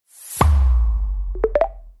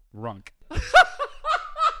Runk.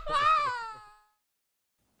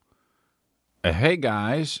 Hey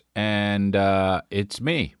guys, and it's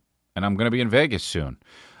me, and I'm going to be in Vegas soon.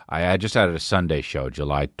 I just added a Sunday show,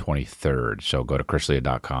 July 23rd, so go to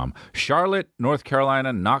chrislea.com. Charlotte, North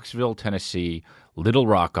Carolina, Knoxville, Tennessee, Little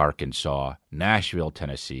Rock, Arkansas, Nashville,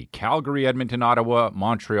 Tennessee, Calgary, Edmonton, Ottawa,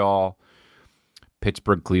 Montreal,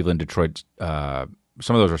 Pittsburgh, Cleveland, Detroit. Some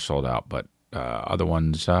of those are sold out, but other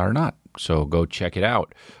ones are not, so go check it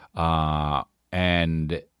out.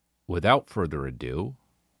 And without further ado,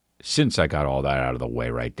 since I got all that out of the way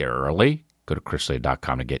right there early, go to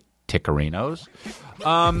chrislea.com to get tickerinos.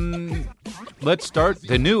 Let's start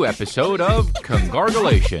the new episode of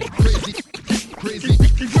Congargulation.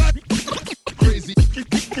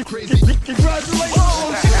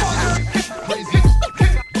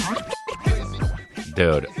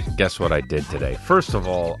 Dude, guess what I did today? First of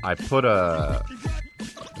all, I put a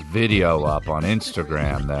video up on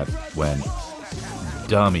Instagram that went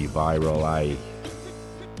dummy viral.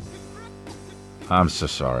 I'm so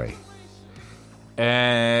sorry.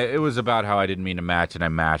 And it was about how I didn't mean to match, and I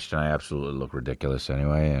matched, and I absolutely looked ridiculous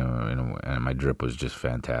anyway. And my drip was just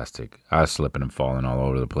fantastic. I was slipping and falling all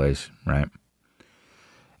over the place, right?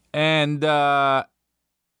 And I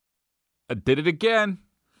did it again.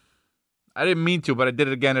 I didn't mean to, but I did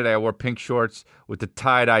it again today. I wore pink shorts with the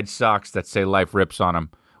tie-dyed socks that say Life Rips on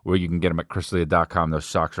them, where you can get them at chrislea.com. Those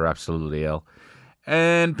socks are absolutely ill.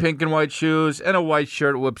 And pink and white shoes, and a white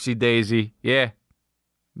shirt, whoopsie daisy. Yeah,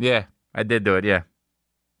 I did do it, yeah.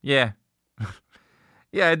 Yeah,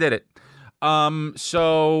 I did it.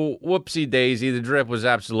 So, whoopsie daisy, the drip was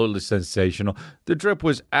absolutely sensational. The drip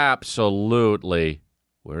was absolutely,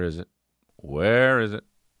 where is it?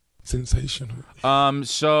 Sensational.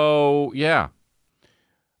 So, yeah.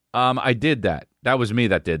 I did that. That was me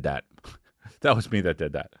that did that.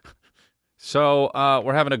 So,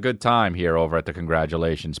 we're having a good time here over at the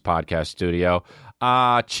Congratulations podcast studio.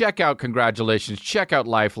 Check out Congratulations. Check out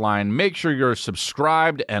Lifeline. Make sure you're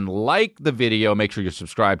subscribed and like the video. Make sure you're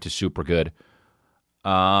subscribed to Supergood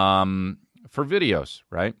for videos,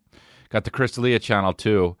 right? Got the Chris D'Elia channel,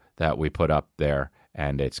 too, that we put up there.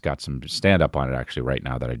 And it's got some stand-up on it, actually, right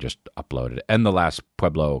now that I just uploaded. And the last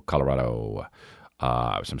Pueblo, Colorado,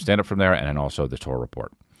 some stand-up from there, and then also the tour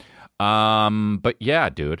report. But, yeah,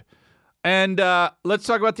 dude. And let's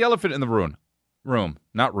talk about the elephant in the room.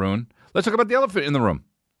 Let's talk about the elephant in the room.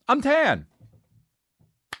 I'm tan.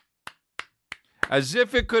 As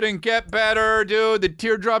if it couldn't get better, dude. The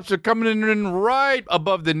teardrops are coming in right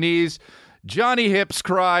above the knees. Johnny Hips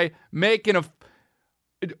cry,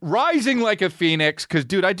 rising like a phoenix. Because,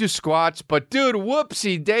 dude, I do squats. But, dude,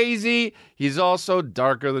 whoopsie daisy. He's also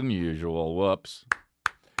darker than usual. Whoops.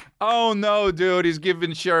 Oh, no, dude. He's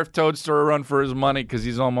giving Sheriff Toadster a run for his money because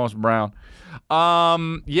he's almost brown.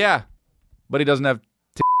 Yeah. But he doesn't have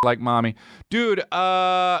like mommy. Dude,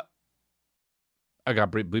 I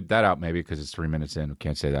got to bleep that out maybe because it's 3 minutes in. We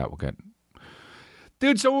can't say that. We'll get...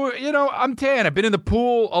 Dude, so, I'm tan. I've been in the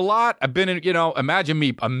pool a lot. I've been in, imagine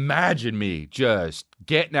me just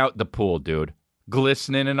getting out the pool, dude.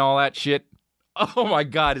 Glistening and all that shit. Oh, my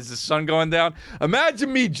God, is the sun going down?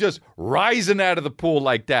 Imagine me just rising out of the pool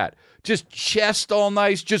like that. Just chest all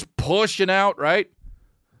nice, just pushing out, right?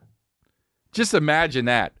 Just imagine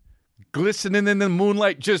that. Glistening in the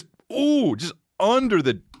moonlight, just under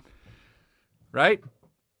the... Right?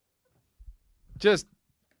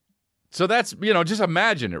 So that's, just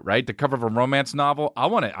imagine it, right? The cover of a romance novel.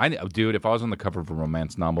 Dude, if I was on the cover of a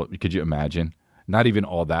romance novel, could you imagine? Not even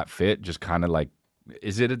all that fit, just kind of like,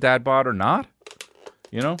 is it a dad bod or not?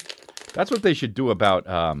 That's what they should do about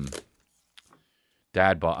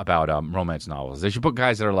romance novels. They should put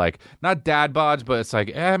guys that are like not dad bods, but it's like,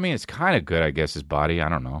 it's kind of good, I guess. His body, I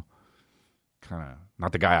don't know, kind of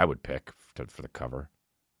not the guy I would pick for the cover,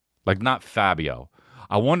 like not Fabio.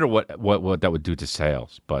 I wonder what that would do to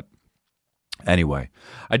sales. But anyway,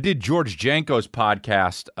 I did George Janko's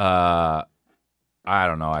podcast. I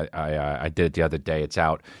don't know. I did it the other day. It's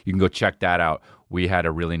out. You can go check that out. We had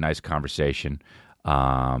a really nice conversation.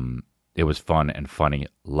 It was fun and funny.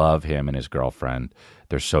 Love him and his girlfriend.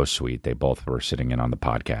 They're so sweet. They both were sitting in on the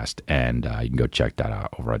podcast, and you can go check that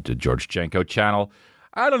out over at the George Janko channel.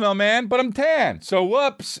 I don't know, man, but I'm tan. So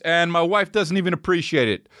whoops. And my wife doesn't even appreciate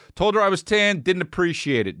it. Told her I was tan, didn't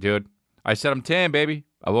appreciate it, dude. I said, I'm tan, baby.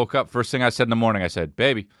 I woke up, first thing I said in the morning, I said,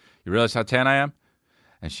 baby, you realize how tan I am?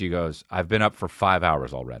 And she goes, I've been up for 5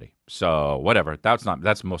 hours already. So whatever.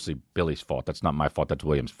 That's mostly Billy's fault. That's not my fault. That's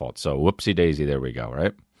William's fault. So whoopsie daisy. There we go.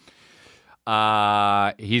 Right.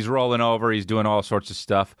 He's rolling over. He's doing all sorts of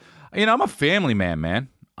stuff. I'm a family man, man.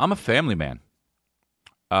 I'm a family man.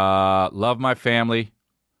 Love my family.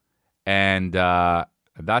 And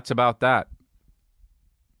that's about that.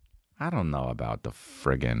 I don't know about the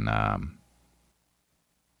friggin'.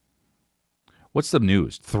 What's the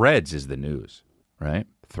news? Threads is the news, right?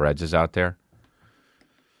 Threads is out there.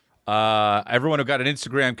 Everyone who got an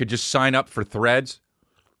Instagram could just sign up for Threads.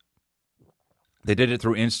 They did it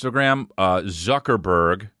through Instagram.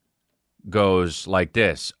 Zuckerberg goes like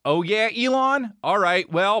this. Oh, yeah, Elon? All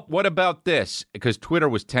right. Well, what about this? Because Twitter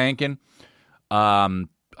was tanking. I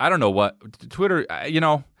don't know what. Twitter,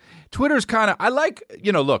 Twitter's kind of, I like,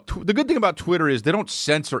 look, the good thing about Twitter is they don't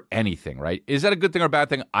censor anything, right? Is that a good thing or a bad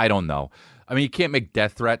thing? I don't know. I mean, you can't make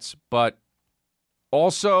death threats, but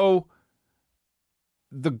also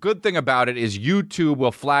the good thing about it is YouTube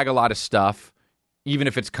will flag a lot of stuff, even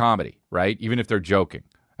if it's comedy, right? Even if they're joking,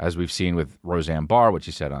 as we've seen with Roseanne Barr, which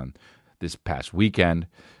she said on this past weekend,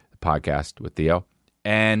 the podcast with Theo.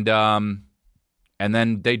 And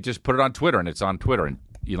then they just put it on Twitter, and it's on Twitter. And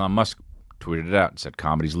Elon Musk tweeted it out and said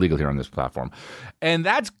comedy's legal here on this platform. And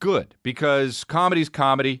that's good because comedy's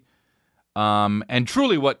comedy. And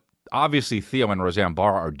truly what obviously Theo and Roseanne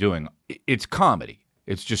Barr are doing, it's comedy.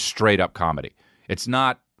 It's just straight up comedy. It's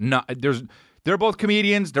not they're both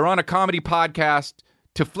comedians. They're on a comedy podcast.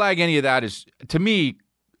 To flag any of that is, to me,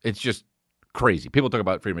 it's just crazy. People talk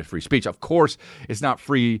about freedom of free speech. Of course, it's not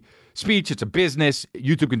free speech. It's a business.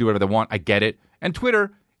 YouTube can do whatever they want. I get it. And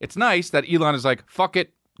Twitter, it's nice that Elon is like, fuck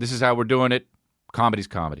it. This is how we're doing it. Comedy's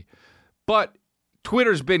comedy. But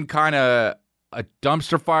Twitter's been kind of a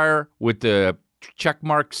dumpster fire with the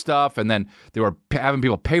checkmark stuff. And then they were having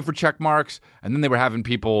people pay for check marks. And then they were having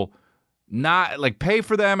people not like pay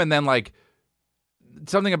for them. And then like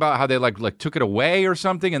something about how they like took it away or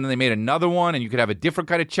something. And then they made another one and you could have a different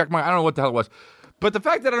kind of check mark. I don't know what the hell it was. But the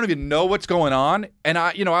fact that I don't even know what's going on, and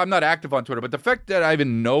I'm not active on Twitter, but the fact that I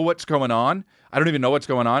even know what's going on, I don't even know what's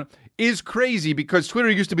going on, is crazy because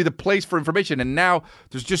Twitter used to be the place for information, and now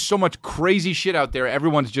there's just so much crazy shit out there.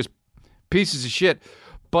 Everyone's just pieces of shit.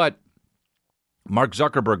 But Mark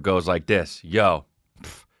Zuckerberg goes like this,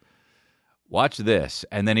 watch this.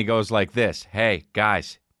 And then he goes like this, hey,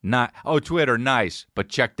 guys, Twitter, nice, but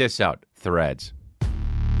check this out, Threads.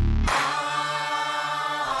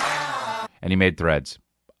 And he made Threads.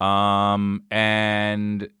 And,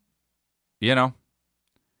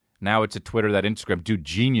 now it's a Twitter, that Instagram. Dude,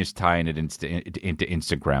 genius tying it into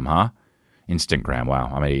Instagram, huh? Instagram, wow.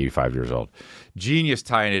 I'm 85 years old. Genius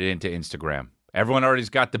tying it into Instagram. Everyone already's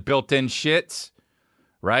got the built-in shits,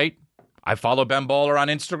 right? I follow Ben Baller on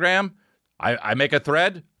Instagram. I make a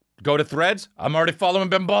thread, go to Threads. I'm already following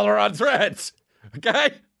Ben Baller on Threads, okay?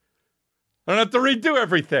 I don't have to redo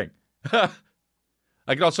everything. I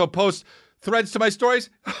can also post threads to my stories.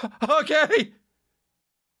 Okay.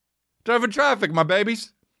 Driving traffic, my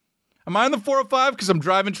babies. Am I on the 405? Because I'm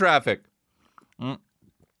driving traffic.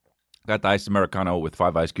 Got the iced Americano with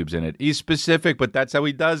 5 ice cubes in it. He's specific, but that's how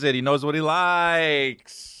he does it. He knows what he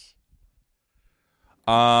likes.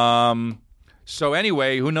 So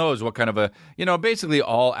anyway, who knows what kind of a, basically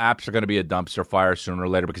all apps are going to be a dumpster fire sooner or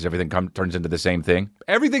later because everything turns into the same thing.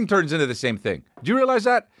 Everything turns into the same thing. Do you realize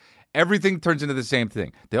that? Everything turns into the same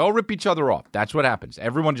thing. They all rip each other off. That's what happens.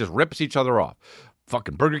 Everyone just rips each other off.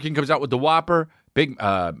 Fucking Burger King comes out with the Whopper.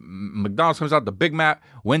 McDonald's comes out with the Big Mac.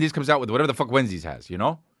 Wendy's comes out with whatever the fuck Wendy's has,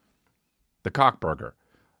 The cock burger.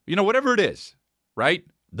 Whatever it is, right?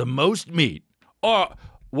 The most meat. Oh,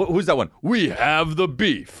 who's that one? We have the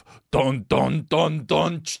beef. Dun, dun, dun,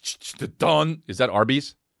 dun, dun. Is that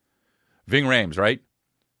Arby's? Ving Rhames, right?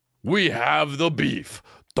 We have the beef.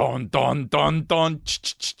 Dun, dun, dun, dun,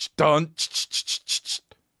 dun.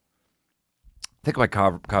 I think my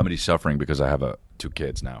comedy's suffering because I have 2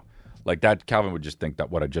 kids now. Like that, Calvin would just think that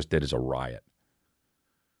what I just did is a riot.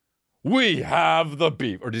 We have the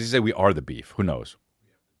beef. Or does he say we are the beef? Who knows?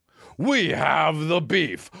 We have the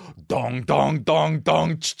beef. Dong, dong, dong,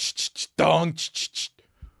 dong, dong.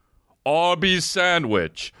 Arby's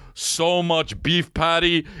sandwich. So much beef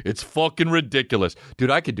patty, it's fucking ridiculous.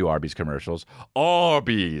 Dude, I could do Arby's commercials.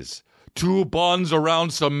 Arby's. 2 buns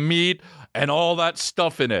around some meat and all that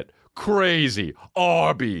stuff in it. Crazy.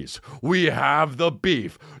 Arby's. We have the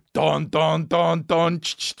beef. Dun, dun, dun, dun,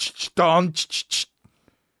 dun,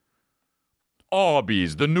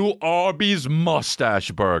 Arby's. The new Arby's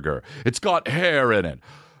mustache burger. It's got hair in it.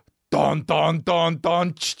 Dun, dun, dun,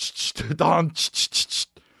 dun, dun,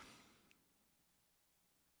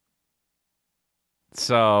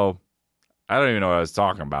 So, I don't even know what I was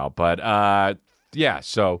talking about, but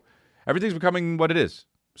so everything's becoming what it is.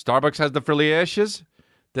 Starbucks has the frilly ishes,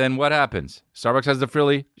 then what happens? Starbucks has the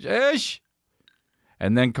frilly ish,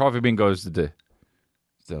 and then Coffee Bean goes to the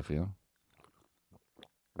stuff,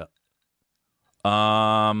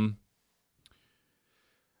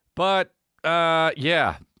 But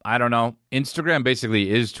yeah, I don't know. Instagram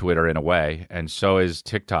basically is Twitter in a way, and so is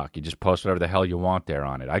TikTok. You just post whatever the hell you want there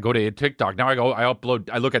on it. I go to TikTok now.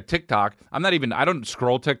 I look at TikTok. I don't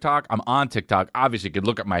scroll TikTok. I'm on TikTok. Obviously, you could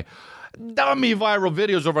look at my dummy viral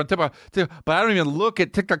videos over on TikTok, but I don't even look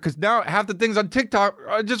at TikTok because now half the things on TikTok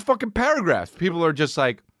are just fucking paragraphs. People are just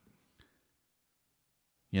like,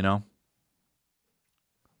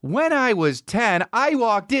 when I was 10, I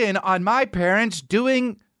walked in on my parents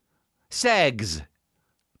doing segs.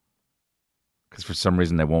 Because for some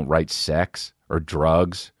reason they won't write sex or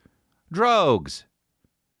drugs. Drogues.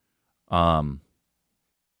 So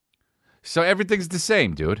everything's the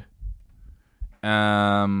same, dude.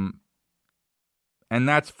 And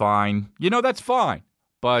that's fine. That's fine.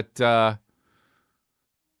 But that's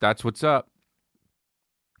what's up.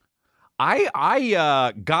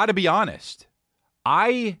 I gotta be honest.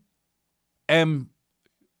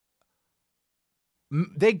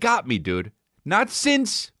 They got me, dude. Not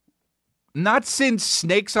since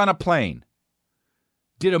Snakes on a Plane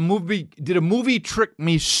did a movie trick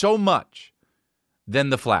me so much than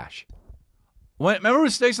The Flash. Remember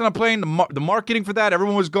with Snakes on a Plane, the marketing for that,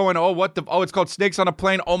 everyone was going, it's called Snakes on a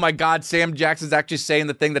Plane. Oh my God, Sam Jackson's actually saying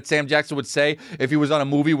the thing that Sam Jackson would say if he was on a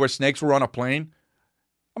movie where snakes were on a plane.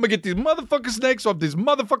 I'm going to get these motherfucking snakes off these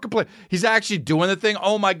motherfucking plane. He's actually doing the thing.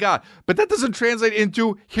 Oh my God. But that doesn't translate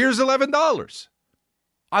into here's $11.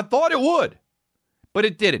 I thought it would, but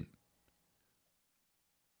it didn't.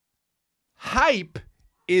 Hype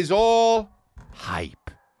is all hype.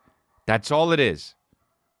 That's all it is.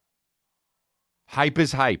 Hype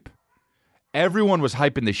is hype. Everyone was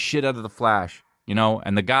hyping the shit out of The Flash,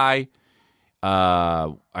 and the guy,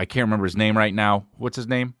 I can't remember his name right now. What's his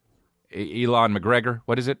name? Elon McGregor.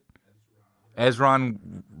 What is it? Ezra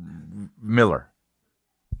Miller.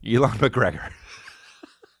 Elon McGregor.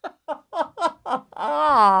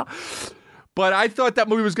 But I thought that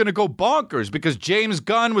movie was going to go bonkers because James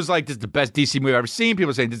Gunn was like, this is the best DC movie I've ever seen.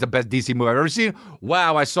 People saying, this is the best DC movie I've ever seen.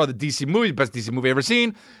 Wow, I saw the DC movie, the best DC movie I've ever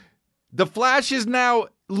seen. The Flash is now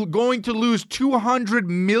going to lose $200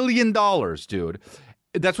 million, dude.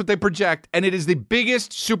 That's what they project. And it is the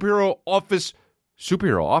biggest superhero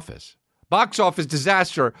box office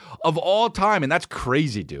disaster of all time. And that's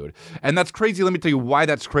crazy, dude. And that's crazy. Let me tell you why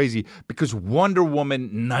that's crazy. Because Wonder Woman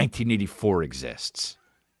 1984 exists.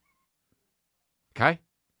 Okay?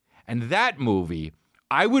 And that movie,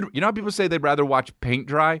 how people say they'd rather watch paint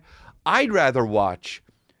dry? I'd rather watch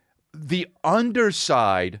the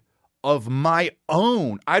underside of my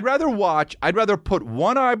own. I'd rather put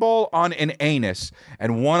one eyeball on an anus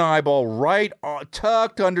and one eyeball right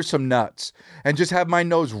tucked under some nuts and just have my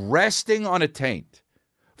nose resting on a taint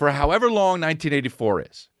for however long 1984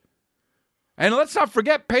 is. And let's not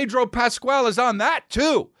forget Pedro Pascal is on that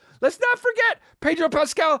too. Let's not forget Pedro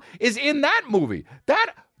Pascal is in that movie.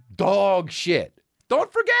 That dog shit.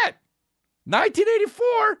 Don't forget.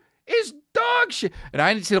 1984 is dog shit. And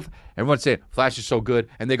I didn't see everyone's saying Flash is so good,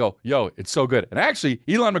 and they go, yo, it's so good. And actually,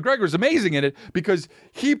 Elon McGregor is amazing in it because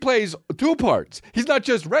he plays two parts. He's not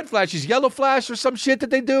just Red Flash, he's Yellow Flash or some shit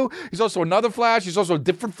that they do. He's also another Flash. He's also a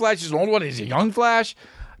different Flash. He's an old one. He's a young Flash.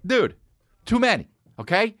 Dude, too many,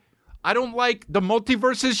 okay? I don't like the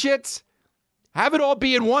multiverses shits. Have it all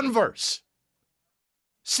be in one verse.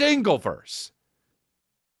 Single verse.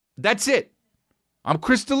 That's it. I'm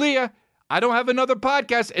Chris D'Elia. I don't have another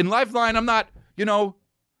podcast. In Lifeline, I'm not,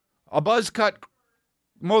 a buzz cut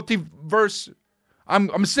multiverse.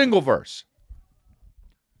 I'm single verse.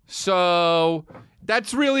 So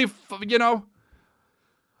that's really,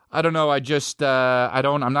 I don't know. I just,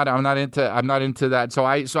 I'm not into that. So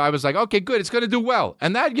I was like, okay, good. It's going to do well.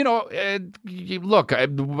 And that, look,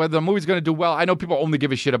 whether the movie's going to do well, I know people only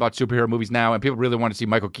give a shit about superhero movies now, and people really want to see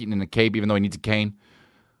Michael Keaton in a cape, even though he needs a cane.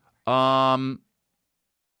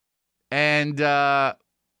 And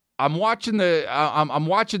I'm watching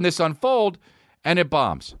this unfold, and it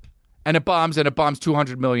bombs, and it bombs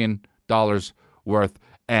 $200 million worth,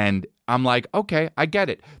 and I'm like, okay, I get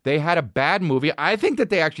it. They had a bad movie. I think that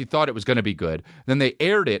they actually thought it was going to be good. Then they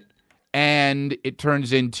aired it, and it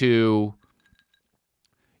turns into,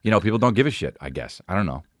 people don't give a shit, I guess. I don't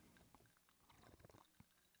know.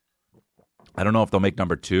 I don't know if they'll make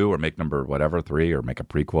number 2 or make number 3 or make a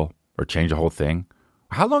prequel or change the whole thing.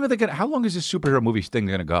 How long is this superhero movie thing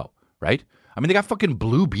going to go, right? I mean, they got fucking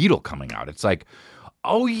Blue Beetle coming out. It's like,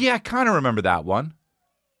 oh yeah, I kind of remember that one.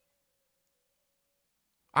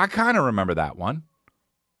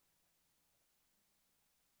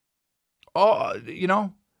 Oh,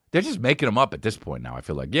 they're just making them up at this point now. I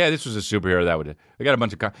feel like, yeah, this was a superhero that would. They got a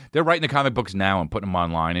bunch of. They're writing the comic books now and putting them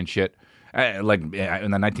online and shit. like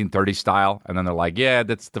in the 1930s style, and then they're like, yeah,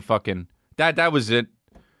 that's the fucking that was it.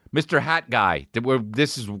 Mr. Hat Guy.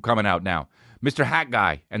 This is coming out now. Mr. Hat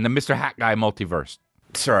Guy and the Mr. Hat Guy multiverse.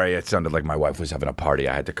 Sorry, it sounded like my wife was having a party.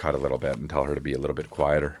 I had to cut a little bit and tell her to be a little bit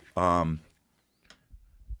quieter.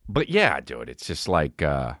 But yeah, dude, it's just like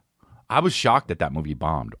I was shocked that movie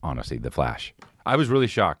bombed. Honestly, The Flash. I was really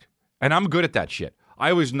shocked, and I'm good at that shit. I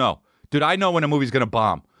always know, dude. I know when a movie's gonna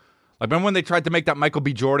bomb. Like remember when they tried to make that Michael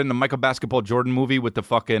B. Jordan, the Michael Basketball Jordan movie with the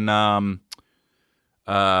fucking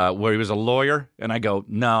where he was a lawyer, and I go,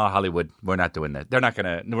 no, Hollywood, we're not doing that.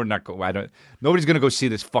 Nobody's gonna go see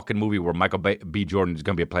this fucking movie where Michael B. Jordan is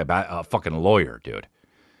gonna be a fucking lawyer, dude.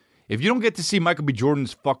 If you don't get to see Michael B.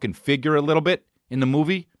 Jordan's fucking figure a little bit in the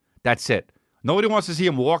movie, that's it. Nobody wants to see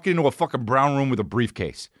him walking into a fucking brown room with a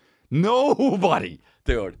briefcase. Nobody,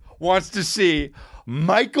 dude, wants to see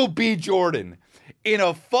Michael B. Jordan in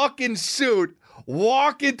a fucking suit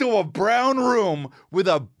walk into a brown room with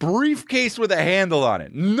a briefcase with a handle on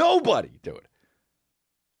it. Nobody, dude.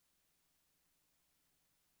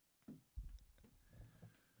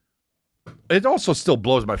 It also still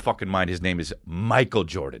blows my fucking mind. His name is Michael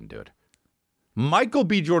Jordan, dude. Michael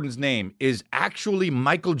B. Jordan's name is actually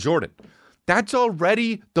Michael Jordan. That's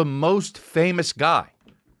already the most famous guy.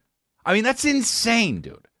 I mean, that's insane,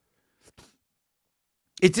 dude.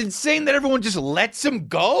 It's insane that everyone just lets him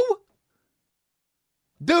go?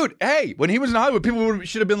 Dude, hey, when he was in Hollywood, people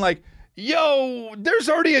should have been like, yo, there's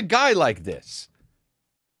already a guy like this.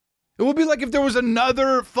 It would be like if there was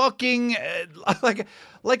another fucking,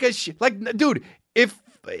 dude, if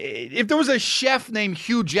there was a chef named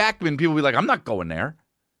Hugh Jackman, people would be like, I'm not going there.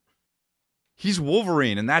 He's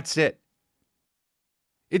Wolverine, and that's it.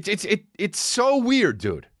 It's so weird,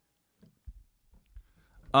 dude.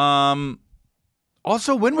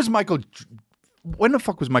 Also, when the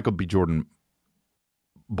fuck was Michael B. Jordan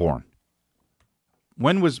born?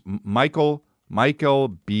 When was Michael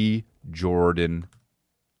B. Jordan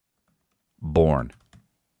born?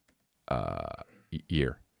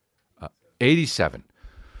 Year. 87.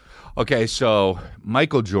 Okay, so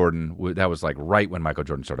Michael Jordan, that was like right when Michael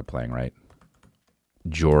Jordan started playing, right?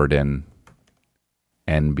 Jordan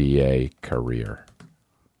NBA career.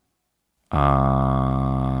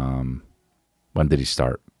 When did he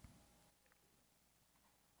start?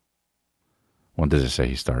 When does it say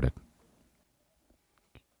he started?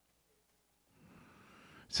 It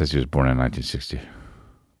says he was born in 1960.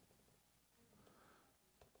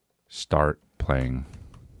 Start playing.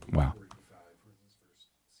 Wow.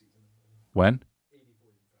 When?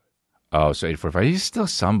 Oh, so 8:45. He's still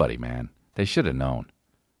somebody, man. They should have known.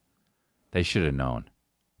 They should have known.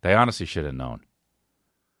 They honestly should have known.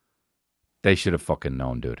 They should have fucking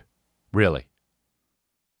known, dude. Really.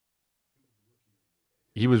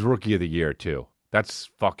 He was Rookie of the Year, too.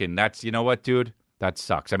 You know what, dude? That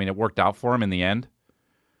sucks. I mean, it worked out for him in the end.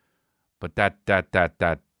 But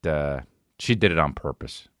she did it on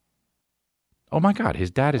purpose. Oh, my God.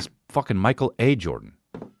 His dad is fucking Michael A. Jordan.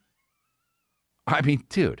 I mean,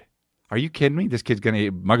 dude, are you kidding me?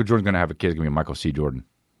 Michael Jordan's going to have a kid. It's going to be Michael C. Jordan.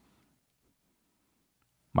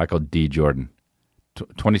 Michael D. Jordan.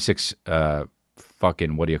 26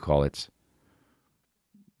 fucking, what do you call it?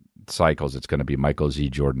 Cycles. It's going to be Michael Z.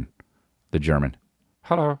 Jordan, the German.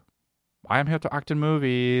 Hello. I am here to act in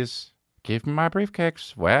movies. Give me my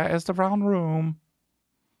briefcase. Where is the round room?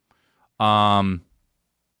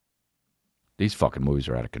 These fucking movies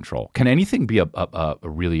are out of control. Can anything be a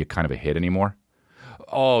really kind of a hit anymore?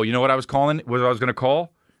 Oh, you know what I was calling? What I was going to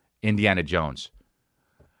call? Indiana Jones.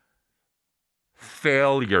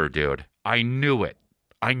 Failure, dude. I knew it.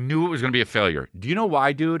 I knew it was going to be a failure. Do you know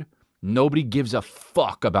why, dude? Nobody gives a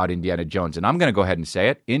fuck about Indiana Jones. And I'm going to go ahead and say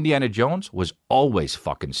it. Indiana Jones was always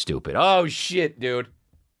fucking stupid. Oh, shit, dude.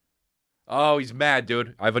 Oh, he's mad,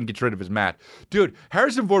 dude. Ivan gets rid of his mad. Dude,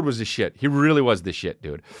 Harrison Ford was the shit. He really was the shit,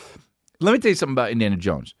 dude. Let me tell you something about Indiana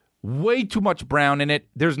Jones. Way too much brown in it.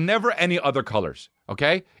 There's never any other colors,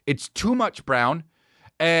 okay? It's too much brown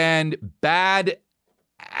and bad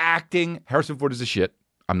acting. Harrison Ford is the shit.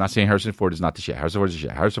 I'm not saying Harrison Ford is not the shit. Harrison Ford is the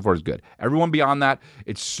shit. Harrison Ford is good. Everyone beyond that,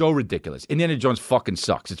 it's so ridiculous. Indiana Jones fucking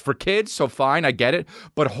sucks. It's for kids, so fine, I get it.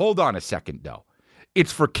 But hold on a second, though.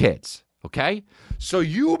 It's for kids, okay? So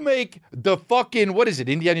you make the fucking, what is it,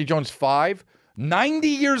 Indiana Jones 5? 90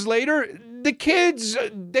 years later, the kids,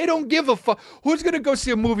 they don't give a fuck. Who's going to go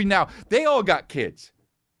see a movie now? They all got kids.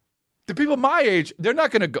 The people my age, they're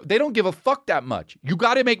not going to go. They don't give a fuck that much. You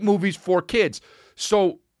got to make movies for kids.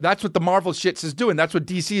 So that's what the Marvel shit is doing. That's what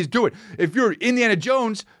DC is doing. If you're Indiana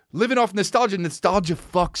Jones, living off nostalgia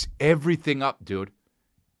fucks everything up, dude.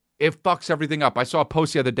 it fucks everything up. I saw a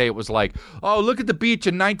post the other day. It was like, oh, look at the beach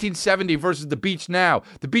in 1970 versus the beach now.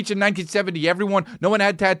 The beach in 1970, no one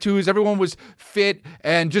had tattoos. Everyone was fit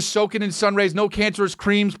and just soaking in sun rays. No cancerous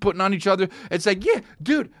creams putting on each other. It's like, yeah,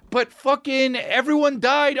 dude, but fucking everyone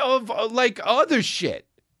died of like other shit.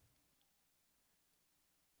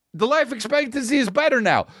 The life expectancy is better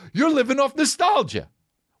now. You're living off nostalgia.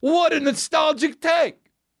 What a nostalgic take.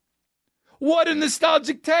 What a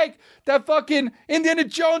nostalgic take that fucking Indiana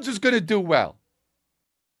Jones was going to do well.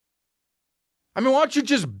 I mean, why don't you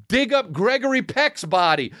just dig up Gregory Peck's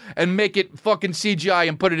body and make it fucking CGI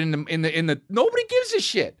and put it in the nobody gives a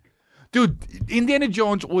shit. Dude, Indiana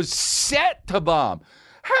Jones was set to bomb.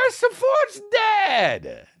 Harrison Ford's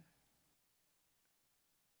dead.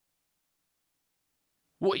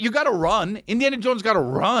 Well, you got to run. Indiana Jones got to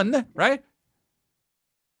run, right?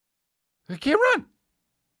 He can't run.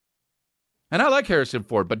 And I like Harrison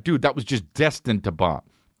Ford, but dude, that was just destined to bomb.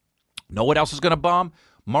 Know what else is going to bomb?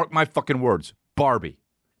 Mark my fucking words. Barbie.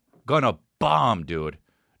 Gonna bomb, dude.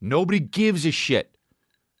 Nobody gives a shit.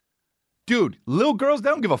 Dude, little girls, they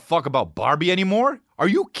don't give a fuck about Barbie anymore. Are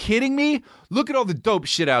you kidding me? Look at all the dope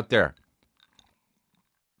shit out there.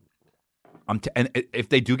 And if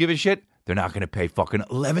they do give a shit, they're not going to pay fucking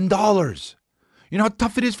 $11. You know how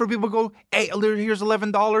tough it is for people to go, hey, here's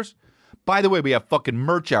 $11? By the way, we have fucking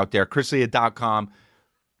merch out there, chrislia.com.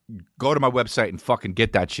 Go to my website and fucking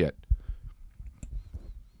get that shit.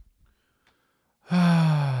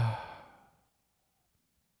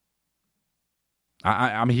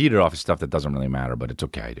 I'm heated off of stuff that doesn't really matter, but it's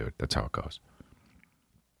okay, dude. That's how it goes.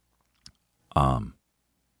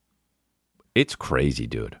 It's crazy,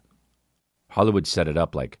 dude. Hollywood set it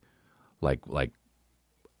up like I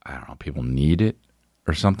don't know, people need it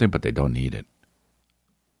or something, but they don't need it.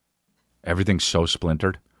 Everything's so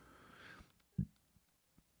splintered.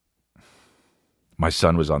 My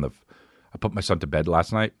son was I put my son to bed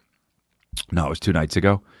last night. No, it was 2 nights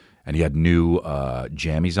ago. And he had new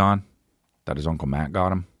jammies on that his Uncle Matt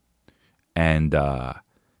got him. And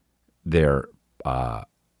they're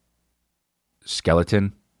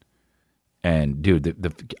skeleton. And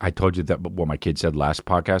dude, I told you that what my kid said last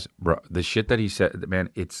podcast, bro. The shit that he said, man,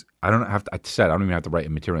 I don't even have to write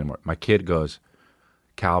in material anymore. My kid goes,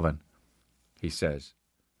 Calvin, he says,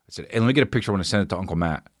 I said, hey, let me get a picture. I want to send it to Uncle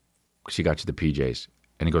Matt because he got you the PJs.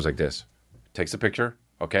 And he goes like this, takes the picture,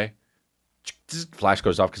 okay? Flash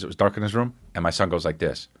goes off because it was dark in his room, and my son goes like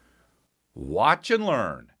this, watch and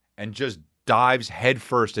learn, and just dives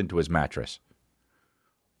headfirst into his mattress.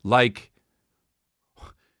 Like,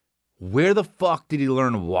 where the fuck did he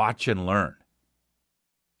learn watch and learn?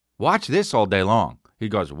 Watch this all day long. He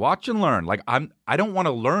goes, watch and learn. Like, I don't want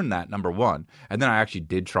to learn that, number one. And then I actually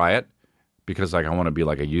did try it because, like, I want to be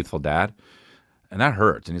like a youthful dad. And that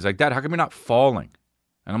hurts. And he's like, Dad, how come you're not falling?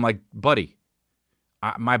 And I'm like, buddy,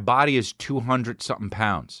 my body is 200-something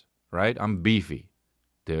pounds, right? I'm beefy,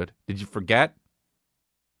 dude. Did you forget?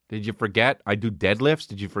 I do deadlifts.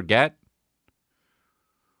 Did you forget?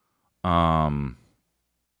 I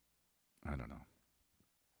don't know.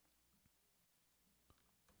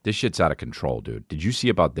 This shit's out of control, dude. Did you see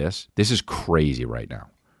about this? This is crazy right now.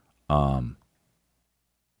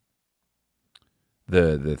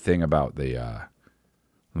 The thing about the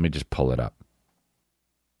let me just pull it up.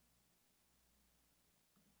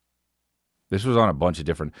 This was on a bunch of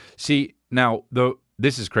different. See, now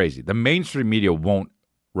this is crazy. The mainstream media won't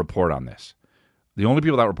report on this. The only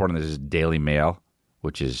people that report on this is Daily Mail,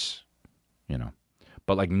 which is,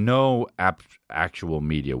 but like no actual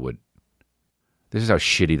media would. This is how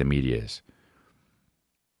shitty the media is.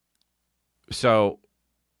 So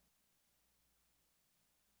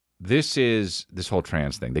this whole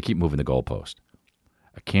trans thing. They keep moving the goalpost.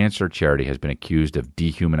 A cancer charity has been accused of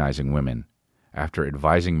dehumanizing women after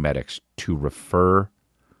advising medics to refer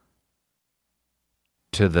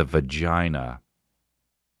to the vagina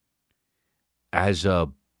as a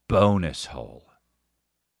bonus hole.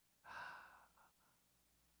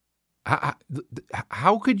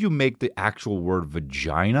 How could you make the actual word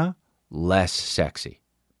vagina less sexy?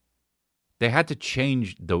 They had to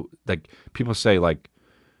change people say we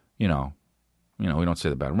don't say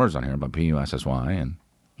the bad words on here, but P-U-S-S-Y, and,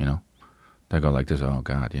 they go like this, oh,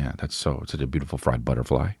 God, yeah, that's such a beautiful fried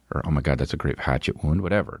butterfly, or, oh, my God, that's a great hatchet wound,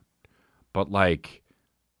 whatever. But, like,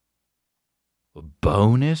 a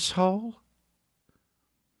bonus hole?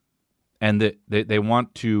 And they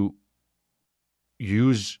want to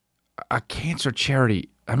use a cancer charity.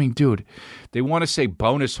 I mean, dude, they want to say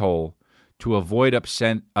bonus hole to avoid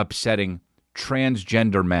upsetting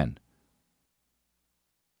transgender men.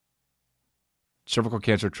 Cervical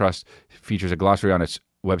Cancer Trust features a glossary on its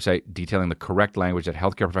website detailing the correct language that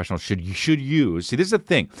healthcare professionals should use. See, this is the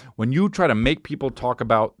thing. When you try to make people talk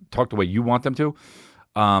the way you want them to,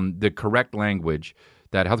 the correct language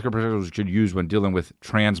that healthcare professionals should use when dealing with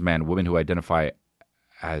trans men, women who identify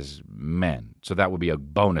as men. So that would be a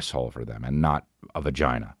bonus hole for them and not a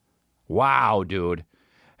vagina. Wow, dude.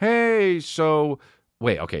 Hey, so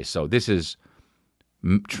this is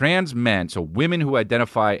trans men, so women who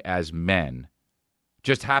identify as men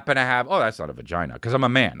just happen to have, that's not a vagina because I'm a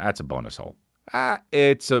man. That's a bonus hole.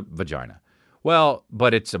 It's a vagina. Well,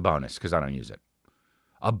 but it's a bonus because I don't use it.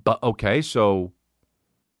 So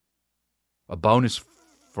a bonus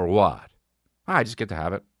for what? I just get to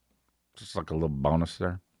have it. Just like a little bonus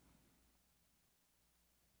there.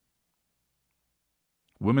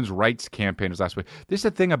 Women's rights campaigners last week. This is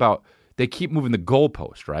the thing about they keep moving the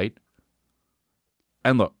goalpost, right?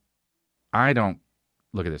 And look,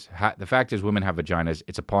 look at this. The fact is women have vaginas.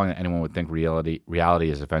 It's appalling that anyone would think reality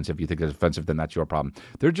is offensive. You think it's offensive, then that's your problem.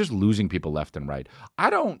 They're just losing people left and right.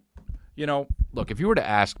 Look, if you were to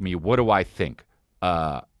ask me, what do I think?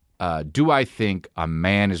 Do I think a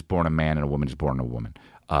man is born a man and a woman is born a woman?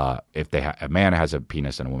 If a man has a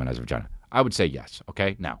penis and a woman has a vagina, I would say yes.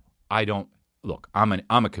 Okay. Now, I don't look. I'm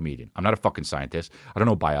a comedian. I'm not a fucking scientist. I don't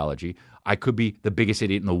know biology. I could be the biggest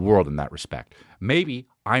idiot in the world in that respect. Maybe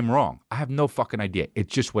I'm wrong. I have no fucking idea.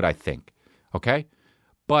 It's just what I think. Okay.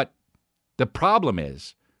 But the problem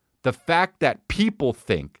is the fact that people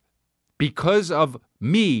think, because of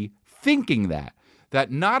me thinking that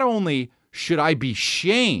not only should I be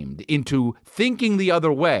shamed into thinking the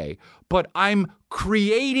other way, but I'm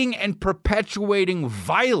creating and perpetuating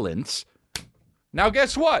violence. Now,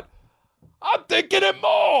 guess what? I'm thinking it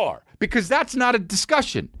more because that's not a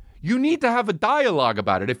discussion. You need to have a dialogue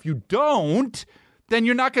about it. If you don't, then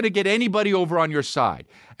you're not going to get anybody over on your side.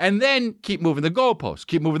 And then keep moving the goalposts,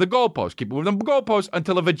 keep moving the goalposts, keep moving the goalposts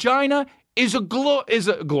until a vagina is a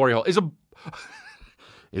glory hole,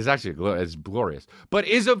 it's glorious, but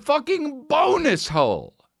is a fucking bonus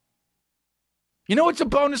hole. You know what's a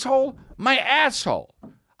bonus hole? My asshole.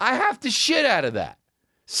 I have to shit out of that.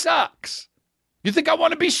 Sucks. You think I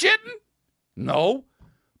want to be shitting? No,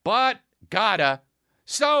 but gotta.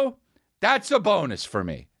 So that's a bonus for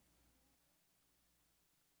me.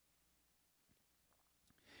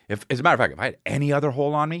 If, as a matter of fact, if I had any other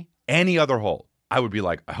hole on me, I would be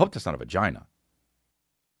like, I hope that's not a vagina.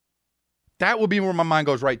 That would be where my mind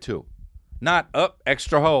goes right to. Not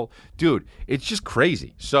extra hole. Dude, it's just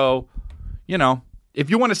crazy. So, if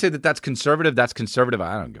you want to say that that's conservative, that's conservative.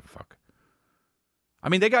 I don't give a fuck. I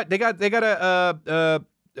mean, they got a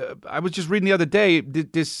I was just reading the other day,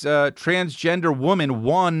 this transgender woman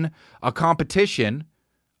won a competition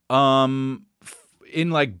in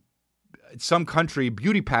like some country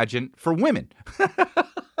beauty pageant for women.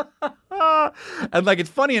 And like, it's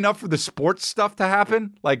funny enough for the sports stuff to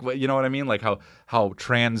happen. Like, you know what I mean? Like how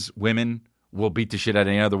trans women will beat the shit out of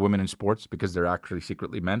any other women in sports because they're actually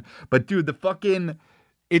secretly men. But dude,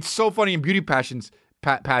 it's so funny in beauty pageants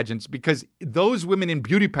because those women in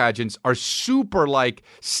beauty pageants are super like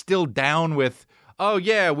still down with, oh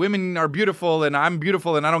yeah, women are beautiful and I'm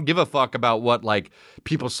beautiful and I don't give a fuck about what like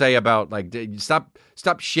people say about like, stop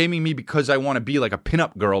shaming me because I want to be like a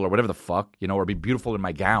pinup girl or whatever the fuck, or be beautiful in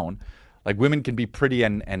my gown. Like women can be pretty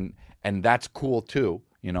and that's cool too,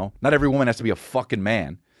 Not every woman has to be a fucking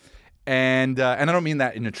man. And I don't mean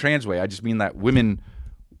that in a trans way. I just mean that women,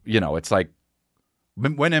 it's like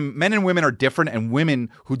when men and women are different, and women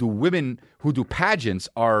who do pageants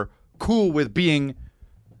are cool with being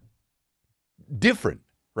different,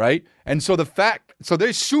 right? And so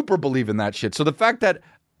they super believe in that shit. So the fact that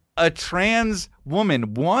a trans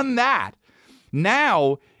woman won that,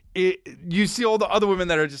 now you see all the other women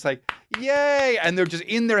that are just like, yay, and they're just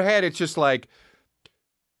in their head. It's just like,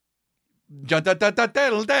 just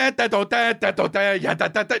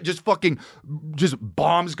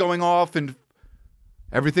bombs going off and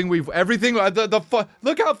everything.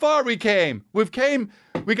 Look how far we came. We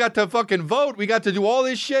got to fucking vote. We got to do all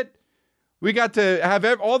this shit. We got to have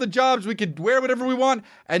all the jobs. We could wear whatever we want.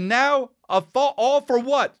 And now all for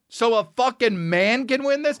what? So a fucking man can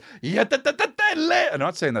win this? I'm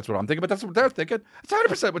not saying that's what I'm thinking, but that's what they're thinking. It's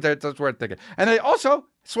 100% what that's what they're thinking. And also,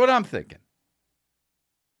 it's what I'm thinking.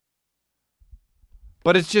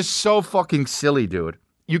 But it's just so fucking silly, dude.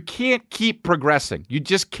 You can't keep progressing. You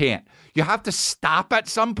just can't. You have to stop at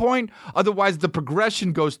some point. Otherwise, the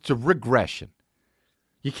progression goes to regression.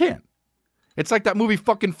 You can't. It's like that movie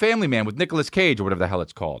fucking Family Man with Nicolas Cage or whatever the hell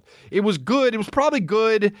it's called. It was good. It was probably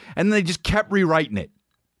good. And then they just kept rewriting it.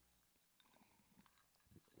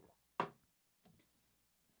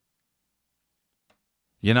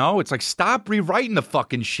 You know, it's like, stop rewriting the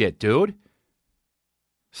fucking shit, dude.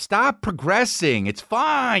 Stop progressing. It's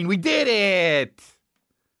fine. We did it.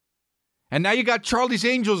 And now you got Charlie's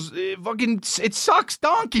Angels. Fucking, it sucks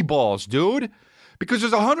donkey balls, dude. Because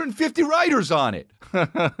there's 150 writers on it.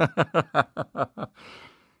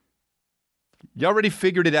 You already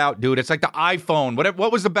figured it out, dude. It's like the iPhone.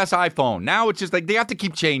 What was the best iPhone? Now it's just like they have to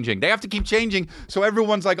keep changing. They have to keep changing. So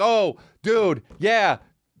everyone's like, oh, dude, yeah,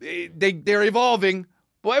 they're evolving.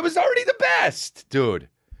 Well, it was already the best, dude.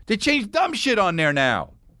 They changed dumb shit on there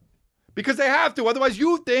now. Because they have to. Otherwise,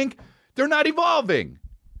 you think they're not evolving.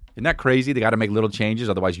 Isn't that crazy? They got to make little changes.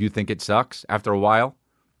 Otherwise, you think it sucks after a while.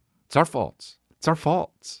 It's our faults. It's our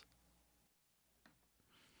faults.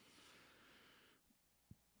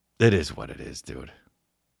 It is what it is, dude.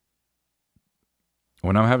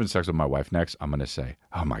 When I'm having sex with my wife next, I'm going to say,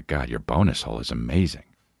 oh my God, your bonus hole is amazing.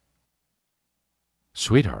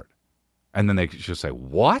 Sweetheart. And then she'll say,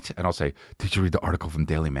 what? And I'll say, did you read the article from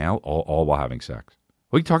Daily Mail? All while having sex.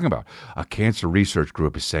 What are you talking about? A cancer research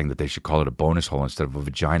group is saying that they should call it a bonus hole instead of a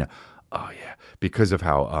vagina. Oh, yeah. Because of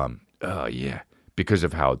how, because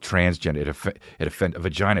of how transgender, a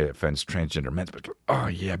vagina offends transgender men. But, oh,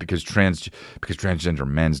 yeah, because transgender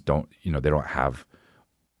men don't, they don't have,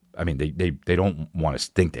 I mean, they don't want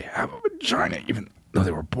to think they have a vagina, even though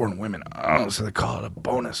they were born women. Oh, so they call it a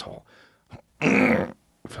bonus hole. It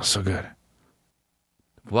feels so good.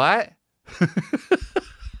 What?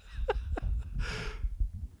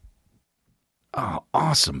 Oh,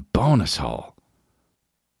 awesome bonus hole.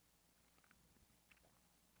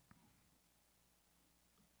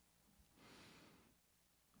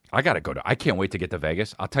 I can't wait to get to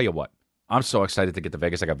Vegas. I'll tell you what. I'm so excited to get to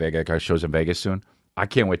Vegas. I got shows in Vegas soon. I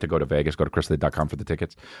can't wait to go to Vegas. Go to chrisley.com for the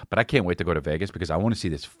tickets. But I can't wait to go to Vegas because I want to see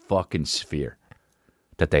this fucking sphere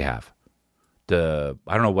that they have. I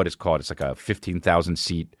don't know what it's called. It's like a 15,000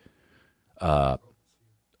 seat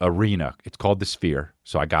arena. It's called the Sphere.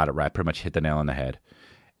 So I got it right. Pretty much hit the nail on the head.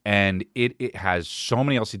 And it has so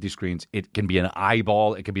many LCD screens. It can be an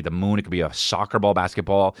eyeball. It could be the moon. It could be a soccer ball,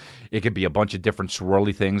 basketball. It could be a bunch of different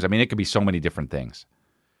swirly things. I mean, it could be so many different things.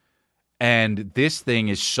 And this thing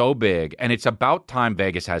is so big. And it's about time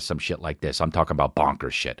Vegas has some shit like this. I'm talking about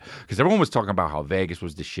bonkers shit. Because everyone was talking about how Vegas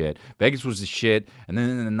was the shit. Vegas was the shit. And then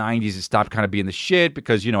in the 90s, it stopped kind of being the shit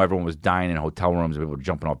because, everyone was dying in hotel rooms. People were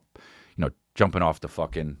jumping off the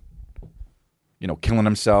fucking, killing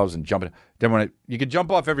themselves and jumping. Then you could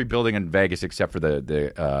jump off every building in Vegas except for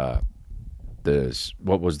the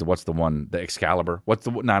Excalibur?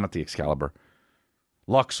 Not the Excalibur.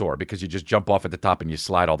 Luxor, because you just jump off at the top and you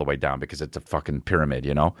slide all the way down because it's a fucking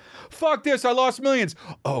pyramid, Fuck this, I lost millions.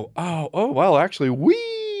 Oh, well, actually,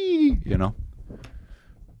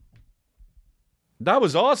 That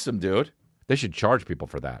was awesome, dude. They should charge people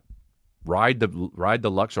for that. Ride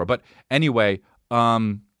the Luxor. But anyway,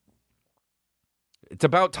 it's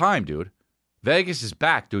about time, dude. Vegas is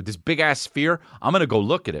back, dude. This big-ass sphere, I'm going to go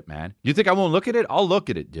look at it, man. You think I won't look at it? I'll look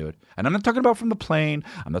at it, dude. And I'm not talking about from the plane.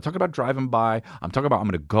 I'm not talking about driving by. I'm talking about I'm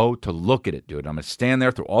going to go to look at it, dude. I'm going to stand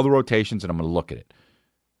there through all the rotations, and I'm going to look at it.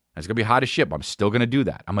 And it's going to be hot as shit, but I'm still going to do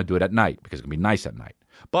that. I'm going to do it at night because it's going to be nice at night.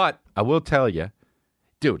 But I will tell you,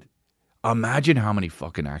 dude, imagine how many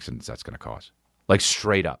fucking accidents that's going to cause. Like,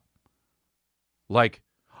 straight up. Like,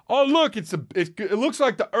 oh, look, it looks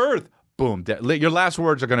like the Earth. Boom. Your last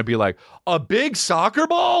words are going to be like, a big soccer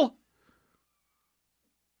ball?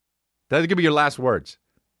 That's going to be your last words.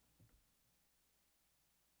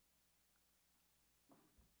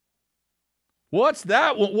 What's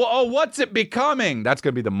that? Oh, what's it becoming? That's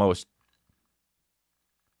going to be the most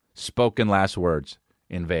spoken last words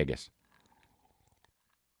in Vegas.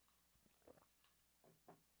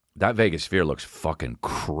 That Vegas Sphere looks fucking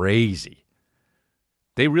crazy.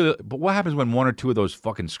 But what happens when one or two of those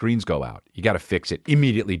fucking screens go out? You got to fix it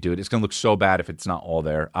immediately, dude. It's going to look so bad if it's not all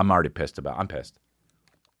there. I'm pissed.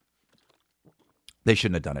 They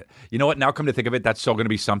shouldn't have done it. You know what? Now come to think of it, that's still going to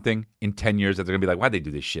be something in 10 years that they're going to be like, why'd they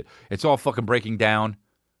do this shit? It's all fucking breaking down.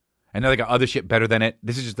 And now they got other shit better than it.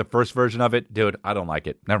 This is just the first version of it. Dude, I don't like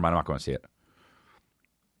it. Never mind. I'm not going to see it.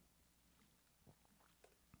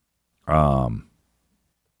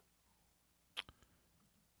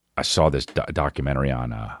 I saw this documentary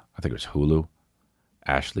on, I think it was Hulu,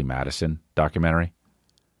 Ashley Madison documentary.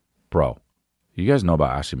 Bro, you guys know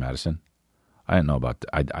about Ashley Madison? I didn't know about.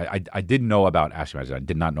 I did know about Ashley Madison. I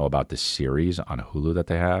did not know about this series on Hulu that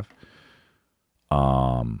they have.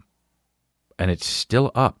 And it's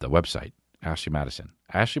still up. The website, Ashley Madison.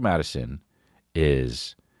 Ashley Madison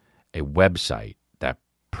is a website that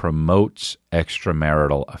promotes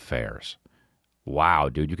extramarital affairs. Wow,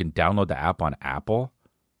 dude! You can download the app on Apple.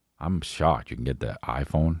 I'm shocked. You can get the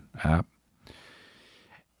iPhone app.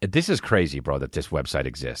 This is crazy, bro, that this website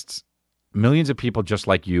exists. Millions of people just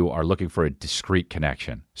like you are looking for a discrete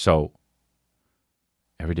connection. So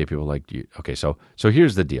everyday people like you. Okay, so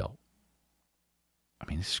here's the deal. I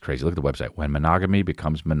mean, this is crazy. Look at the website. When monogamy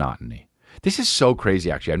becomes monotony. This is so crazy,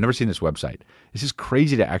 actually. I've never seen this website. This is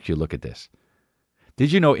crazy to actually look at this.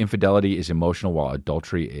 Did you know infidelity is emotional while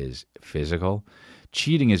adultery is physical?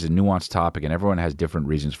 Cheating is a nuanced topic, and everyone has different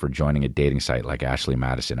reasons for joining a dating site like Ashley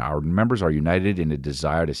Madison. Our members are united in a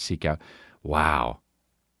desire to seek out. Wow.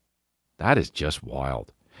 That is just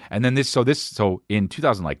wild. And then so in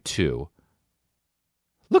 2002,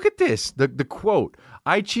 look at this. The quote.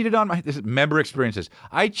 This is member experiences.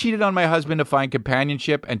 I cheated on my husband to find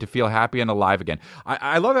companionship and to feel happy and alive again.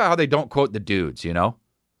 I love how they don't quote the dudes, you know?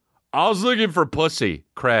 I was looking for pussy,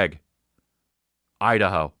 Craig.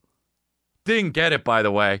 Idaho. Didn't get it, by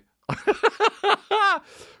the way.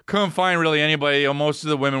 Couldn't find really anybody. Most of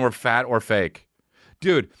the women were fat or fake.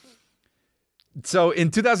 Dude. So in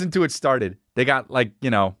 2002 it started. They got like, you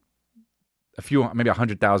know, a few, maybe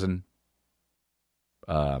 100,000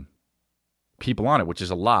 people on it, which is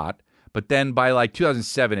a lot. But then by like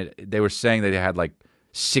 2007, they were saying that they had like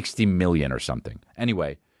 60 million or something.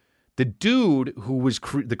 Anyway, the dude who was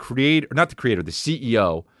the creator, not the creator, the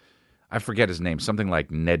CEO, I forget his name, something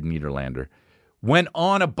like Ned Niederlander, went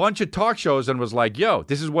on a bunch of talk shows and was like, yo,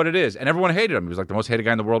 this is what it is. And everyone hated him. He was like the most hated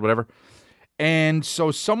guy in the world, whatever. And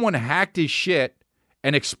so someone hacked his shit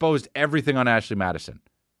and exposed everything on Ashley Madison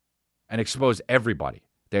and exposed everybody.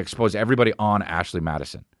 They exposed everybody on Ashley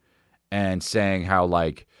Madison and saying how,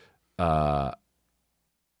 like, they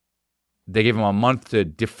gave him a month to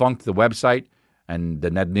defunct the website. And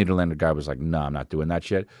the Ned Niederlander guy was like, no, I'm not doing that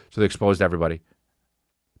shit. So they exposed everybody.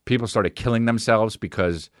 People started killing themselves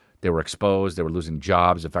because they were exposed. They were losing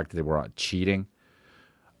jobs. The fact that they were cheating.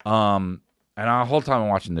 And the whole time I'm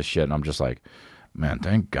watching this shit, and I'm just like, man,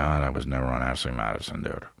 thank God I was never on Ashley Madison,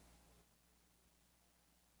 dude.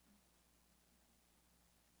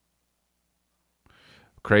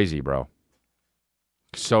 Crazy, bro.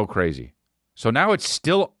 So crazy. So now it's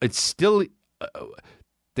still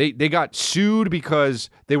they got sued because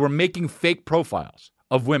they were making fake profiles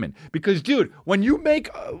of women. Because, dude, when you make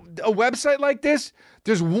a website like this,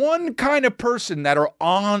 there's one kind of person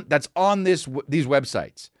that's on these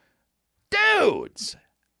websites. Dudes.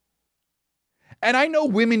 And I know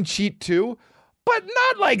women cheat too, but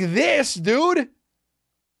not like this, dude.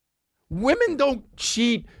 Women don't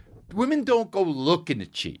cheat. Women don't go looking to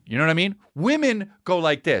cheat. You know what I mean? Women go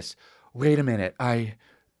like this. Wait a minute. I'm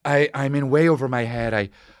in way over my head.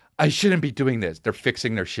 I shouldn't be doing this. They're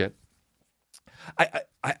fixing their shit.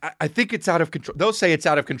 I think it's out of control. They'll say it's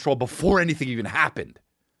out of control before anything even happened.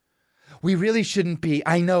 We really shouldn't be.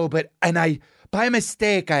 I know, but by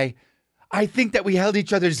mistake, I think that we held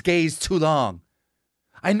each other's gaze too long.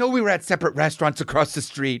 I know we were at separate restaurants across the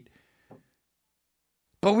street,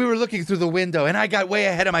 but we were looking through the window, and I got way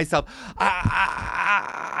ahead of myself.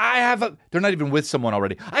 They're not even with someone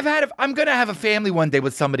already. I'm going to have a family one day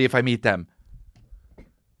with somebody if I meet them.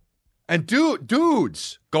 And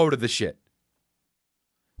dudes go to the shit.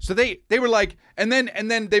 So they were like, and then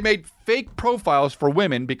they made fake profiles for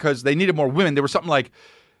women because they needed more women. There was something like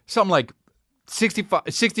 60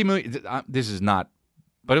 million. This is not,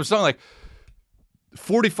 but it was something like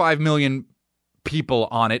 45 million people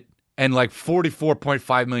on it, and like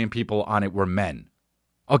 44.5 million people on it were men.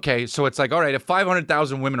 Okay, so it's like, all right, if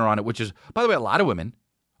 500,000 women are on it, which is, by the way, a lot of women.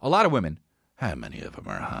 How many of them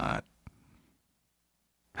are hot?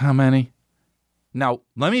 How many? Now,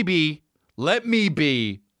 let me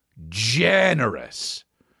be generous.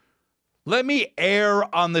 Let me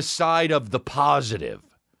err on the side of the positive.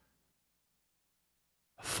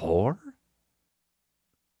 4?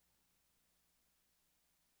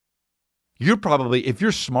 You're probably, if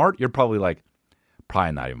you're smart, you're probably like,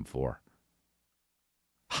 probably not even 4.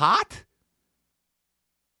 Hot?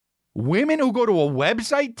 Women who go to a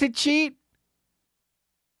website to cheat?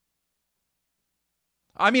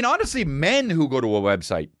 I mean, honestly, men who go to a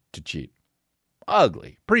website to cheat.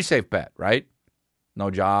 Ugly. Pretty safe bet, right? No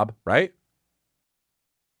job, right?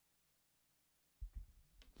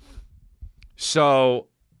 So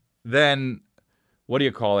then, what do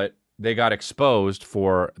you call it? They got exposed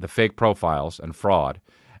for the fake profiles and fraud.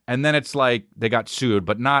 And then it's like they got sued,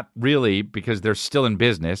 but not really because they're still in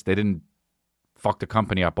business. They didn't fuck the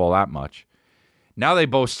company up all that much. Now they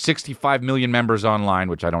boast 65 million members online,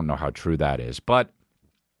 which I don't know how true that is. But,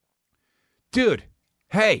 dude,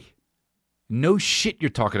 hey, no shit you're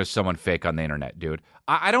talking to someone fake on the internet, dude.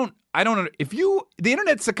 I don't, the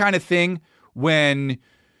internet's the kind of thing when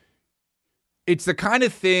It's the kind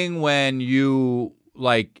of thing when you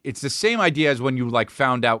like. It's the same idea as when you like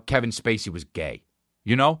found out Kevin Spacey was gay.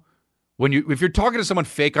 You know, if you're talking to someone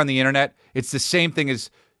fake on the internet, it's the same thing as.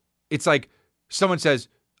 It's like someone says,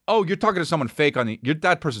 "Oh, you're talking to someone fake on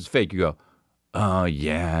that person's fake." You go, "Oh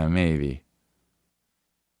yeah, maybe."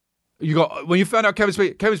 You go when you found out Kevin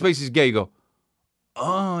Spacey's gay. You go,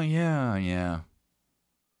 "Oh yeah."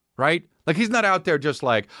 Right? Like, he's not out there just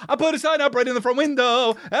like, I put a sign up right in the front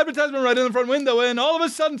window, advertisement right in the front window, and all of a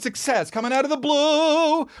sudden success coming out of the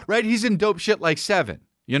blue. Right? He's in dope shit like Seven.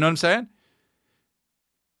 You know what I'm saying?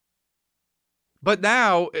 But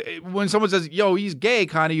now, when someone says, yo, he's gay,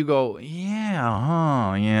 kind of, you go,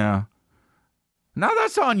 yeah. Now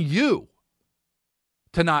that's on you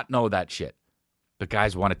to not know that shit. The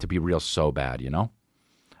guys want it to be real so bad, you know?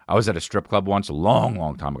 I was at a strip club once, a long,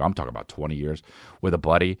 long time ago. I'm talking about 20 years, with a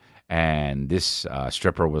buddy. And this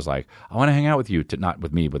stripper was like, I want to hang out with you. Not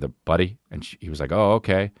with me, with a buddy. And he was like, oh,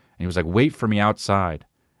 okay. And he was like, wait for me outside.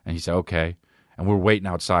 And he said, okay. And we're waiting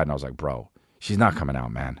outside. And I was like, bro, she's not coming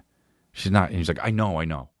out, man. She's not. And he's like, I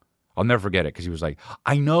know. I'll never forget it. Because he was like,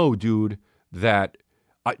 I know, dude, that...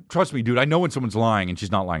 trust me, dude, I know when someone's lying, and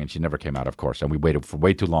she's not lying. And she never came out, of course. And we waited for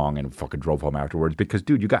way too long and fucking drove home afterwards. Because,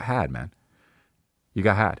 dude, you got had, man. You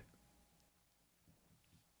got had.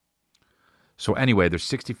 So anyway, there's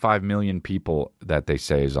 65 million people that they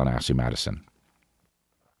say is on Ashley Madison.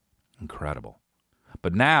 Incredible.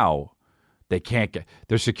 But now they can't get...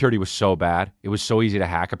 Their security was so bad. It was so easy to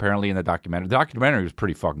hack, apparently, in the documentary. The documentary was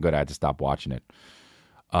pretty fucking good. I had to stop watching it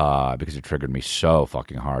because it triggered me so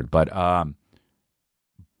fucking hard. But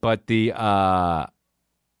the... I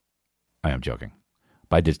am joking.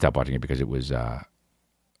 But I did stop watching it because it was... I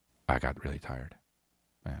got really tired.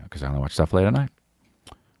 Because I only watch stuff late at night.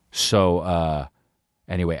 So,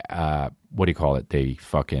 anyway, what do you call it? They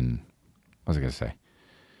fucking, what was I going to say?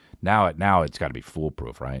 Now it's got to be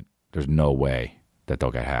foolproof, right? There's no way that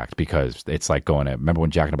they'll get hacked because it's like going to, remember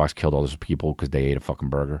when Jack in the Box killed all those people because they ate a fucking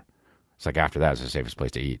burger? It's like after that, it's the safest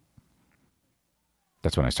place to eat.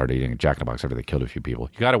 That's when I started eating Jack in the Box after they killed a few people.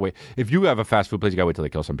 You got to wait. If you have a fast food place, you got to wait till they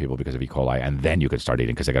kill some people because of E. coli, and then you can start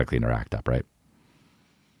eating because they got to clean their act up, right?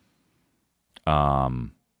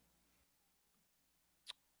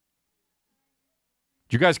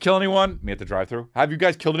 Did you guys kill anyone? Me at the drive-thru. Have you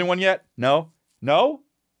guys killed anyone yet? No? All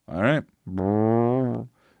right. Go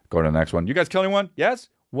to the next one. You guys kill anyone? Yes?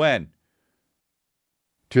 When?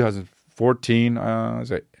 2014.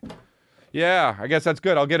 Yeah, I guess that's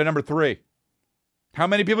good. I'll get a number 3. How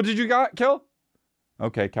many people did you kill?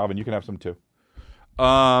 Okay, Calvin, you can have some too.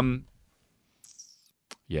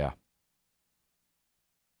 Yeah.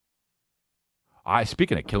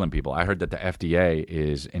 Speaking of killing people, I heard that the FDA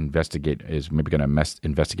is maybe going to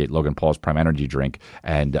investigate Logan Paul's Prime Energy drink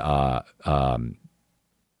and the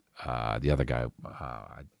other guy.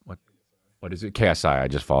 What is it? KSI. I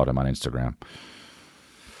just followed him on Instagram.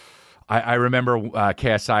 I remember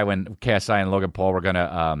KSI when KSI and Logan Paul were going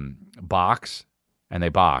to box. And they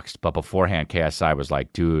boxed, but beforehand, KSI was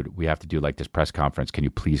like, dude, we have to do like this press conference. Can you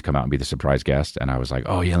please come out and be the surprise guest? And I was like,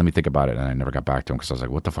 oh, yeah, let me think about it. And I never got back to him because I was like,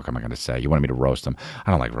 what the fuck am I going to say? You wanted me to roast him?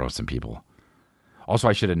 I don't like roasting people. Also,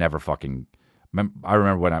 I should have never fucking... I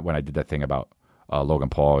remember when I did that thing about Logan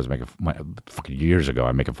Paul. I was making... fucking years ago,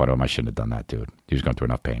 I'm making fun of him. I shouldn't have done that, dude. He was going through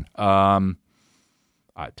enough pain.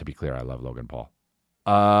 To be clear, I love Logan Paul.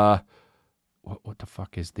 What the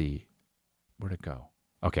fuck is the... Where'd it go?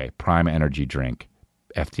 Okay, Prime Energy drink.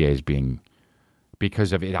 FDA is being,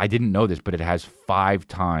 because of it, I didn't know this, but it has 5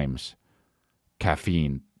 times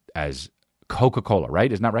caffeine as Coca-Cola,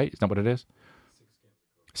 right? Isn't that right? Isn't that what it is?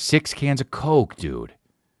 6 cans of Coke, dude.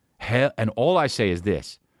 Hell, and all I say is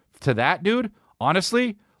this. To that, dude,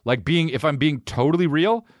 honestly, like if I'm being totally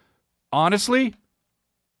real, honestly.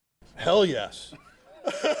 Hell yes.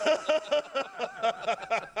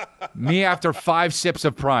 Me after 5 sips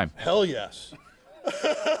of Prime. Hell yes.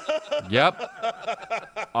 Yep.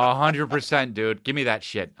 100%, dude. Give me that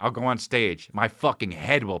shit. I'll go on stage. My fucking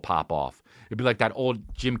head will pop off. It'd be like that old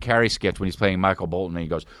Jim Carrey sketch when he's playing Michael Bolton and he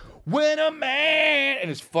goes, "When a man," and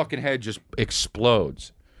his fucking head just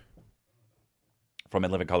explodes. From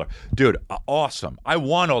In Living Color. Dude, awesome. I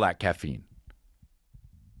want all that caffeine.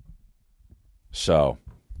 So,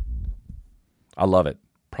 I love it.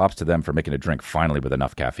 Props to them for making a drink finally with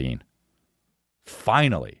enough caffeine.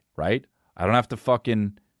 Finally, right? I don't have to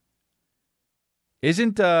fucking...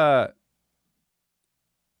 So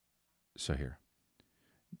here.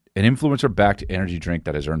 An influencer-backed energy drink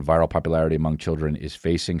that has earned viral popularity among children is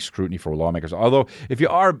facing scrutiny for lawmakers. Although, if you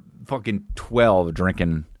are fucking 12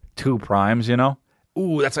 drinking 2 Primes, you know?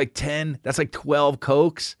 Ooh, that's like 10. That's like 12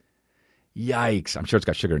 Cokes. Yikes. I'm sure it's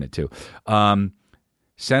got sugar in it, too.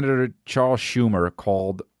 Senator Charles Schumer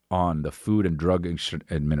called on the Food and Drug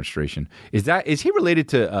Administration. Is he related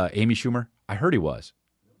to Amy Schumer? I heard he was.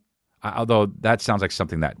 Although that sounds like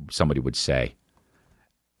something that somebody would say.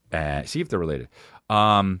 See if they're related.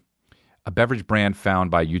 A beverage brand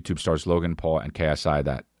found by YouTube stars Logan Paul and KSI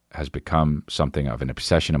that has become something of an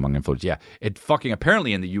obsession among influencers. Yeah, it fucking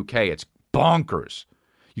apparently in the UK it's bonkers.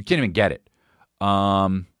 You can't even get it. They're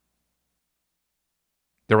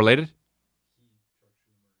related?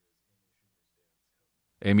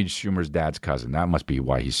 Amy Schumer's dad's cousin. That must be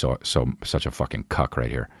why he's such a fucking cuck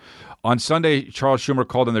right here. On Sunday, Charles Schumer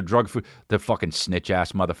called in the fucking snitch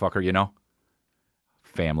ass motherfucker, you know?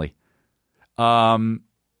 Family.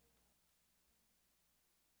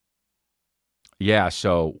 Yeah,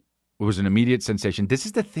 so it was an immediate sensation. This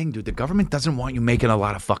is the thing, dude. The government doesn't want you making a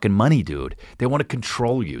lot of fucking money, dude. They want to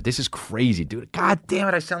control you. This is crazy, dude. God damn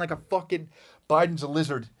it, I sound like a fucking Biden's a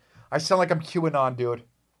lizard. I sound like I'm QAnon, dude.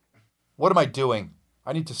 What am I doing?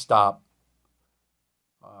 I need to stop.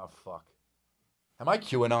 Oh, fuck. Am I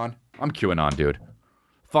QAnon? I'm QAnon, dude.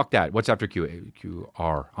 Fuck that. What's after Q?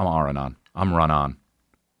 QR. I'm R-anon. I'm run-on.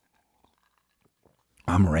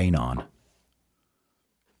 I'm rain-on.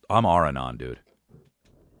 I'm R-anon, dude.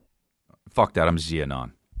 Fuck that. I'm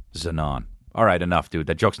Xenon. Xenon. All right, enough, dude.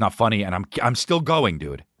 That joke's not funny, and I'm still going,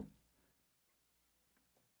 dude.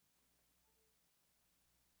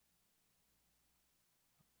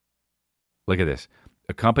 Look at this.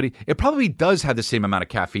 A company, it probably does have the same amount of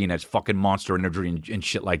caffeine as fucking Monster Energy and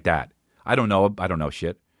shit like that. I don't know. I don't know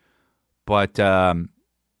shit. But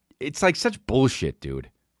it's like such bullshit, dude.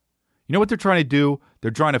 You know what they're trying to do?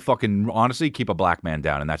 They're trying to fucking, honestly, keep a black man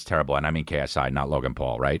down, and that's terrible. And I mean KSI, not Logan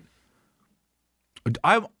Paul, right?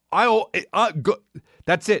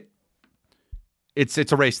 That's it.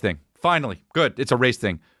 It's a race thing. Finally. Good. It's a race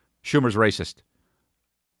thing. Schumer's racist.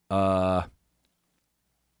 I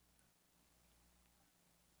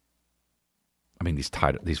mean,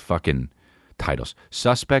 these fucking titles.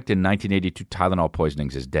 Suspect in 1982 Tylenol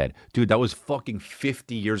poisonings is dead. Dude, that was fucking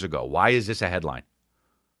 50 years ago. Why is this a headline?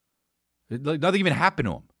 Like, nothing even happened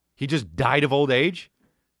to him. He just died of old age?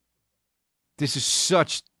 This is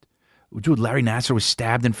such... Dude, Larry Nassar was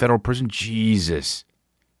stabbed in federal prison? Jesus.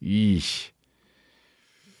 Yeesh.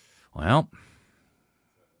 Well...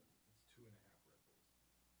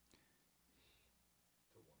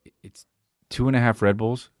 It's 2.5 Red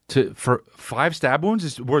Bulls? For 5 stab wounds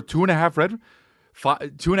is worth 2.5 Red.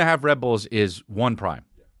 2.5 Red Bulls is 1 prime.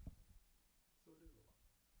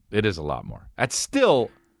 It is a lot more. That's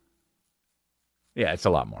still, yeah, it's a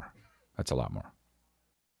lot more. That's a lot more.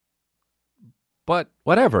 But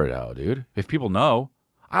whatever, though, dude. If people know,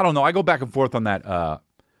 I don't know. I go back and forth on that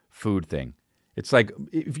food thing. It's like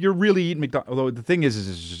if you're really eating McDonald's, although the thing is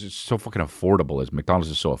it's just so fucking affordable. Is McDonald's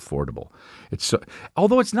is so affordable. It's so,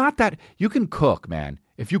 although it's not that you can cook, man.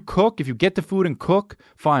 If you cook, if you get the food and cook,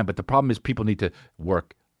 fine. But the problem is people need to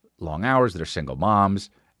work long hours. They're single moms.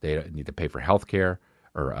 They need to pay for health care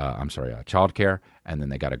or child care, and then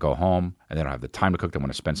they got to go home and they don't have the time to cook. They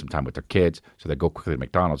want to spend some time with their kids, so they go quickly to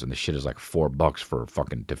McDonald's, and the shit is like $4 for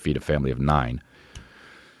fucking to feed a family of 9.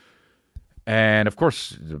 And, of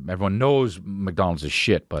course, everyone knows McDonald's is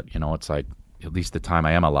shit, but, you know, it's like, at least the time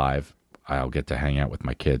I am alive, I'll get to hang out with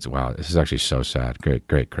my kids. Wow, this is actually so sad.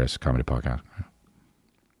 Great, Chris, comedy podcast.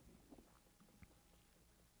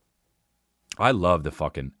 I love the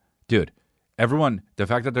fucking... Dude, everyone, the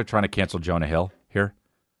fact that they're trying to cancel Jonah Hill here,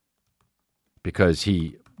 because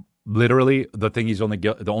he literally, the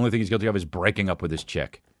only thing he's guilty of is breaking up with his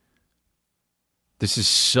chick. This is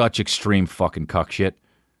such extreme fucking cuck shit.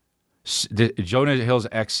 Jonah Hill's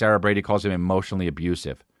ex, Sarah Brady, calls him emotionally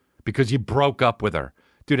abusive because he broke up with her.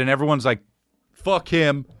 Dude, and everyone's like, fuck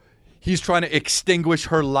him. He's trying to extinguish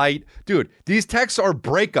her light. Dude, these texts are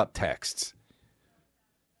breakup texts.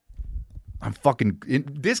 I'm fucking...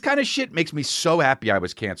 This kind of shit makes me so happy I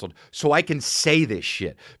was canceled so I can say this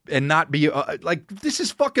shit and not be... like, this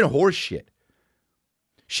is fucking horse shit.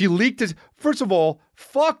 She leaked his... First of all,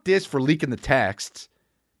 fuck this for leaking the texts.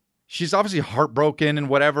 She's obviously heartbroken and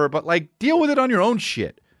whatever, but, like, deal with it on your own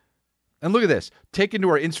shit. And look at this. Taken to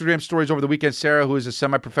her Instagram stories over the weekend, Sarah, who is a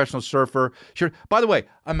semi-professional surfer. By the way,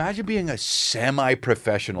 imagine being a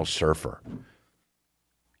semi-professional surfer.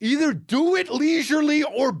 Either do it leisurely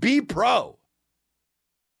or be pro.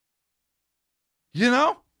 You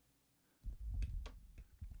know?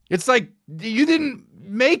 It's like, you didn't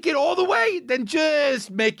make it all the way, then just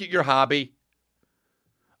make it your hobby.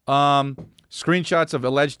 Screenshots of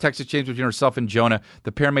alleged text exchange between herself and Jonah.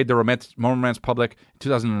 The pair made their romance public in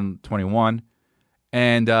 2021.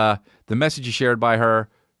 And the message is shared by her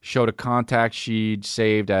showed a contact she'd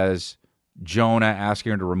saved as Jonah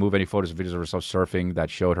asking her to remove any photos and videos of herself surfing that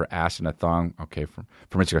showed her ass in a thong. Okay, from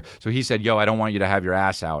Instagram. So he said, yo, I don't want you to have your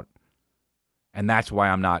ass out. And that's why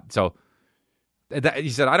I'm not. So he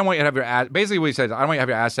said, I don't want you to have your ass. Basically what he said is, I don't want you to have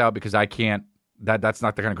your ass out because I can't. That's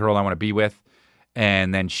not the kind of girl I want to be with.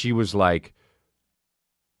 And then she was like,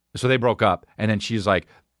 so they broke up. And then she's like,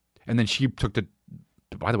 and then she took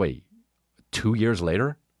by the way, 2 years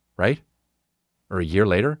later, right? Or a year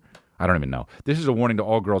later? I don't even know. This is a warning to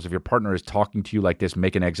all girls. If your partner is talking to you like this,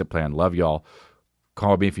 make an exit plan. Love y'all.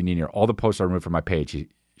 Call me if you need me. All the posts are removed from my page,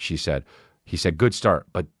 she said. He said, good start,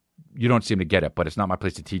 but you don't seem to get it, but it's not my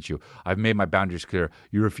place to teach you. I've made my boundaries clear.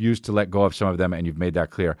 You refuse to let go of some of them, and you've made that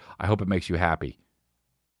clear. I hope it makes you happy.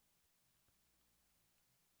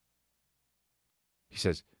 He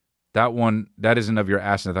says, that isn't of your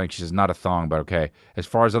ass and a thong. She says, not a thong, but okay. As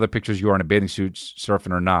far as other pictures you are in a bathing suit,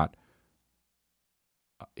 surfing or not,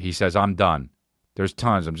 he says, I'm done. There's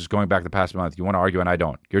tons. I'm just going back the past month. You want to argue and I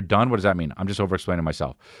don't. You're done? What does that mean? I'm just over-explaining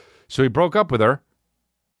myself. So he broke up with her.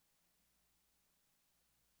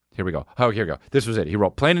 Here we go. Oh, here we go. This was it. He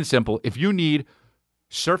wrote, plain and simple, if you need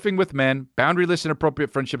surfing with men, boundaryless and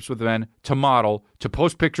appropriate friendships with men, to model, to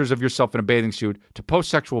post pictures of yourself in a bathing suit, to post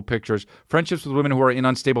sexual pictures, friendships with women who are in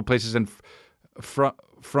unstable places and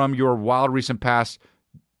from your wild recent past,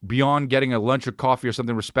 beyond getting a lunch or coffee or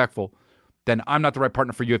something respectful, then I'm not the right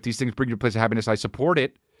partner for you. If these things bring you to a place of happiness, I support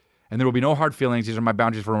it, and there will be no hard feelings. These are my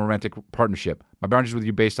boundaries for a romantic partnership. My boundaries with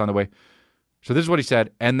you based on the way. So this is what he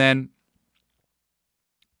said, and then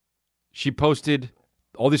she posted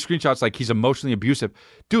all these screenshots like he's emotionally abusive.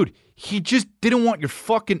 Dude, he just didn't want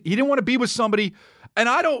he didn't want to be with somebody. And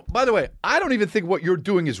by the way, I don't even think what you're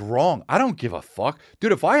doing is wrong. I don't give a fuck.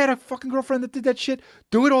 Dude, if I had a fucking girlfriend that did that shit,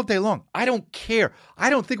 do it all day long. I don't care. I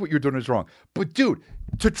don't think what you're doing is wrong. But dude,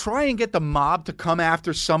 to try and get the mob to come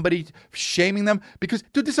after somebody, shaming them, because,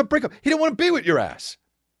 dude, this is a breakup. He didn't want to be with your ass.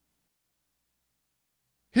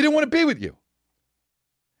 He didn't want to be with you.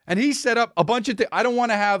 And he set up a bunch of things. I don't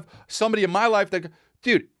want to have somebody in my life that,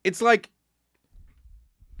 dude, it's like,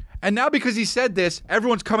 and now because he said this,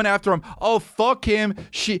 everyone's coming after him. Oh, fuck him.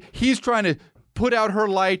 He's trying to put out her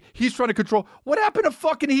light. He's trying to control. What happened to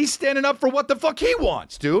fucking he's standing up for what the fuck he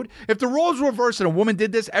wants, dude? If the roles were reversed and a woman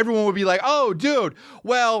did this, everyone would be like, oh, dude,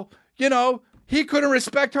 well, he couldn't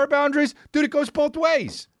respect her boundaries. Dude, it goes both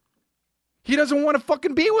ways. He doesn't want to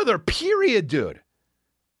fucking be with her, period, dude.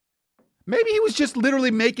 Maybe he was just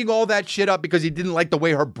literally making all that shit up because he didn't like the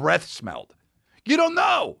way her breath smelled. You don't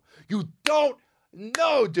know. You don't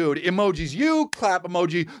know, dude. Emojis, you clap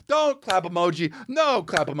emoji. Don't clap emoji. No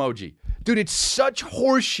clap emoji. Dude, it's such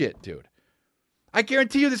horseshit, dude. I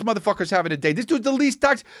guarantee you this motherfucker's having a day. This dude's the least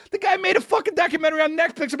toxic. The guy made a fucking documentary on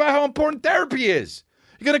Netflix about how important therapy is.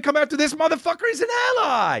 You're going to come after this motherfucker? He's an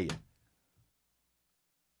ally.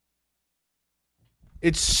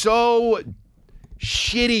 It's so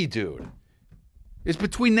shitty, dude. It's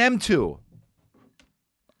between them two.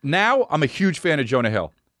 Now, I'm a huge fan of Jonah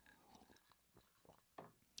Hill.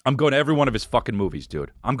 I'm going to every one of his fucking movies,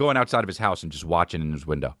 dude. I'm going outside of his house and just watching in his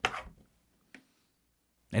window.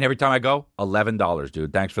 And every time I go, $11,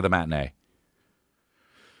 dude. Thanks for the matinee.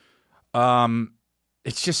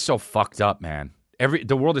 It's just so fucked up, man.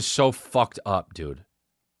 The world is so fucked up, dude.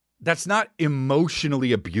 That's not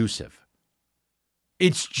emotionally abusive.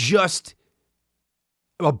 It's just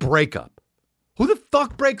a breakup. Who the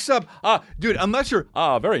fuck breaks up? Dude, unless you're,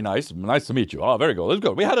 very nice. Nice to meet you. Very good. Let's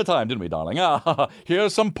go. We had a time, didn't we, darling?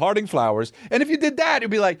 Here's some parting flowers. And if you did that, it'd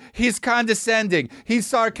be like, he's condescending. He's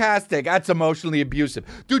sarcastic. That's emotionally abusive.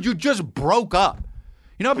 Dude, you just broke up.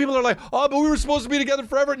 People are like, but we were supposed to be together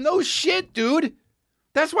forever. No shit, dude.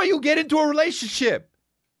 That's why you get into a relationship.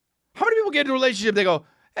 How many people get into a relationship, they go,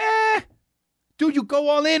 dude, you go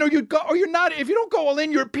all in or you're not. If you don't go all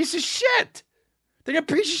in, you're a piece of shit. Then you're a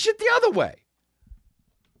piece of shit the other way.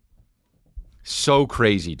 So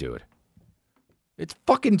crazy, dude. It's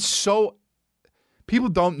fucking so... People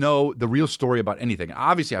don't know the real story about anything.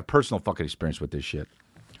 Obviously, I have personal fucking experience with this shit.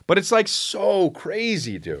 But it's like so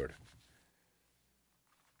crazy, dude.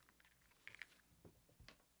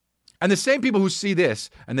 And the same people who see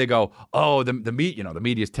this and they go, oh, the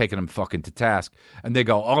media's taking them fucking to task. And they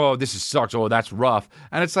go, oh, this sucks. Oh, that's rough.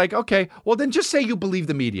 And it's like, okay, well, then just say you believe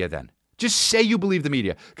the media then. Just say you believe the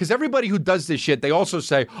media. Because everybody who does this shit, they also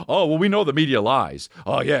say, oh, well, we know the media lies.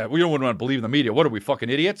 Oh, yeah, we don't want to believe the media. What are we,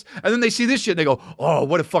 fucking idiots? And then they see this shit and they go, oh,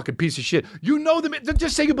 what a fucking piece of shit.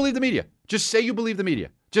 Just say you believe the media. Just say you believe the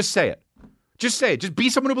media. Just say it. Just say it. Just be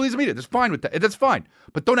someone who believes the media. That's fine with that. That's fine.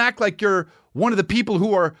 But don't act like you're one of the people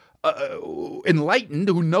who are enlightened,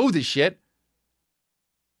 who know this shit.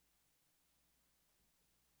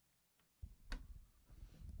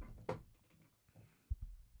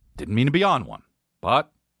 Didn't mean to be on one,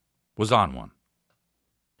 but was on one.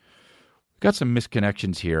 Got some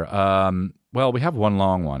misconnections here. Well, we have one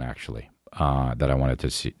long one, actually, that I wanted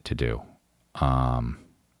to do. And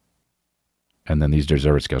then these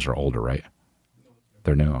deserve it scales are older, right?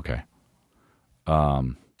 They're new, okay.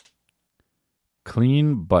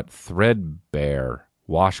 Clean but threadbare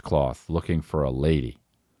washcloth looking for a lady.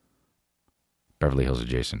 Beverly Hills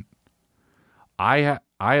adjacent. I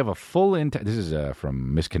have a full intact. This is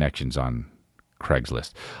from Misconnections on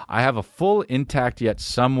Craigslist. I have a full intact yet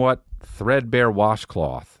somewhat threadbare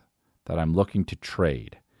washcloth that I'm looking to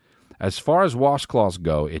trade. As far as washcloths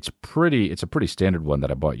go, it's a pretty standard one that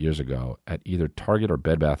I bought years ago at either Target or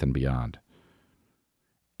Bed Bath & Beyond.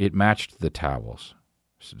 It matched the towels.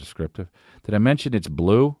 It's descriptive. Did I mention it's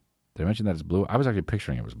blue? Did I mention that it's blue? I was actually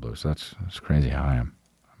picturing it was blue, so that's crazy how I am.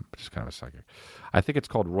 I'm just kind of a psychic. I think it's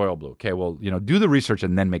called royal blue. Okay, well, do the research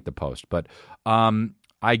and then make the post. But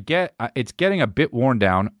it's getting a bit worn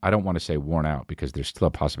down. I don't want to say worn out because there's still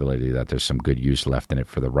a possibility that there's some good use left in it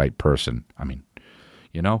for the right person. I mean,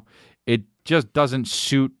 it just doesn't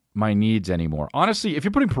suit my needs anymore. Honestly, if you're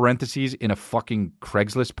putting parentheses in a fucking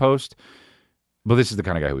Craigslist post, well, this is the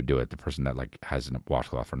kind of guy who would do it. The person that has a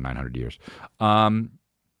washcloth for 900 years.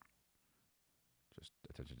 Just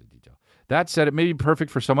attention to detail. That said, it may be perfect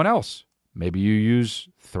for someone else. Maybe you use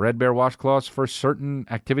threadbare washcloths for certain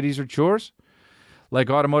activities or chores, like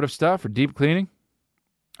automotive stuff or deep cleaning.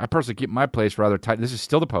 I personally keep my place rather tidy. This is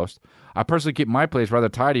still the post. I personally keep my place rather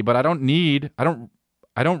tidy, but I don't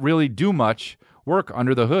really do much work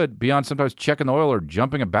under the hood beyond sometimes checking the oil or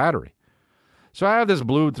jumping a battery. So I have this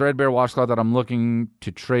blue threadbare washcloth that I'm looking to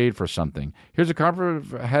trade for something. Here's a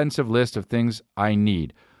comprehensive list of things I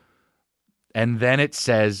need. And then it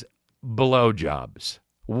says blowjobs.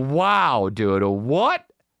 Wow, dude. What?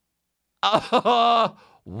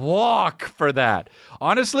 Walk for that.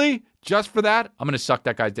 Honestly, just for that, I'm going to suck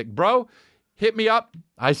that guy's dick. Bro, hit me up.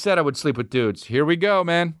 I said I would sleep with dudes. Here we go,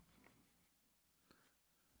 man.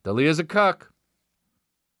 Dalia's a cuck.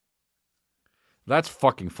 That's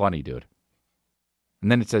fucking funny, dude. And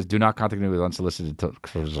then it says, do not contact me with unsolicited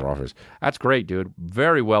offers. That's great, dude.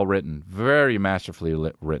 Very well written. Very masterfully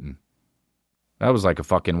written. That was like a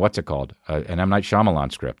fucking, what's it called? An M. Night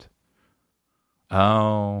Shyamalan script.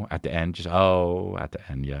 Oh, at the end. At the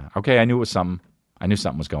end, yeah. Okay, I knew it was something. I knew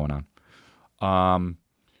something was going on.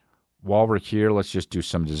 While we're here, let's just do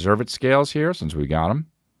some deserve it scales here since we got them.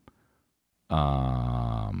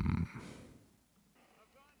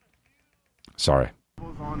 Sorry.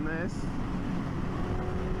 On this,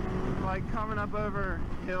 like coming up over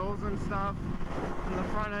hills and stuff, and the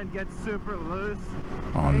front end gets super loose.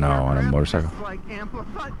 Oh no, on a motorcycle. Just, like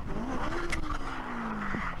amplified.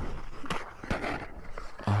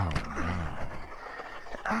 Oh no.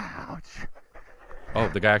 Ouch. Oh,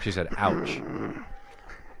 the guy actually said ouch.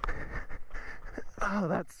 Oh,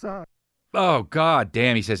 that sucks. Oh god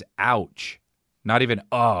damn, he says ouch. Not even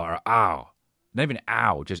or ow. Not even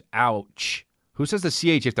ow, just ouch. Who says the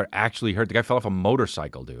CH if they're actually hurt? The guy fell off a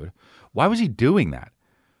motorcycle, dude. Why was he doing that?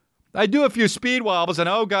 I do a few speed wobbles and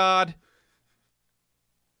oh god.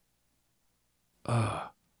 I've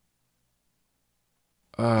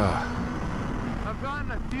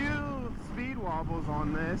gotten a few speed wobbles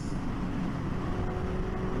on this,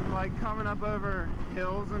 like coming up over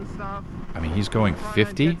hills and stuff. I mean, he's going The front end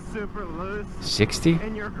 50, gets super loose, 60.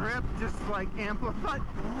 and your grip just like amplified.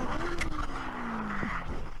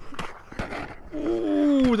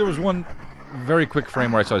 Ooh, there was one very quick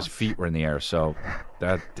frame where I saw his feet were in the air, so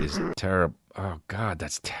that is terrible. Oh, God,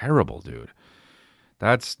 that's terrible, dude.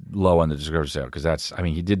 That's low on the deserve scale, because that's, I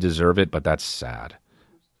mean, he did deserve it, but that's sad.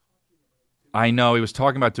 I know, he was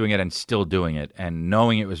talking about doing it and still doing it, and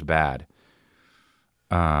knowing it was bad.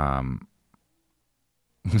 Somebody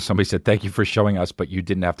said, thank you for showing us, but you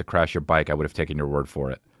didn't have to crash your bike. I would have taken your word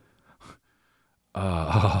for it.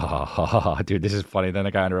 Dude, this is funny. Then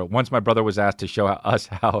the guy under it. Once my brother was asked to show us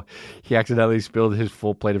how he accidentally spilled his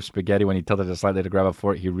full plate of spaghetti when he tilted it slightly to grab a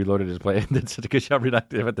fork. He reloaded his plate and did such a good job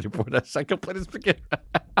reenacting it that he poured a second plate of spaghetti.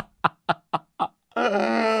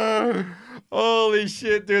 Holy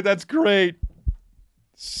shit, dude, that's great.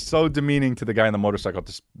 So demeaning to the guy on the motorcycle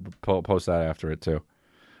to post that after it too.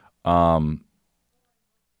 Oh,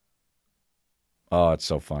 it's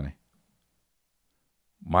so funny.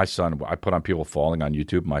 My son, I put on people falling on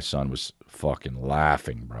YouTube. My son was fucking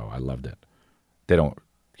laughing, bro. I loved it. They don't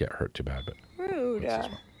get hurt too bad, but Rude.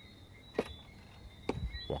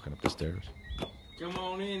 walking up the stairs. Come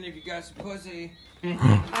on in if you got some pussy.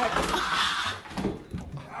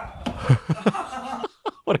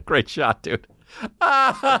 What a great shot, dude.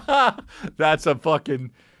 That's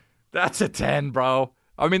a 10, bro.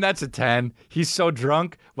 I mean, that's a 10. He's so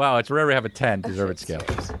drunk. Wow, it's rare to have a 10 deserved scale.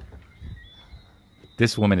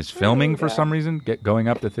 This woman is filming for some reason, going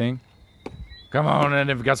up the thing. Come on in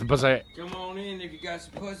if you got some pussy. Come on in if you got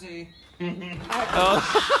some pussy. The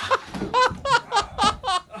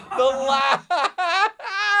laugh.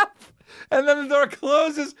 And then the door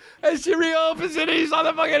closes and she reopens it and he's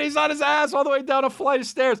on his ass all the way down a flight of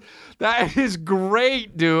stairs. That is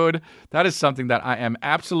great, dude. That is something that I am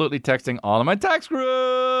absolutely texting all of my text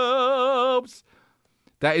groups.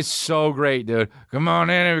 That is so great, dude. Come on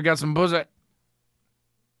in if you got some pussy.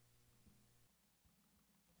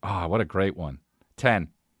 Ah, what a great one. 10.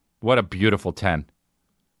 What a beautiful 10.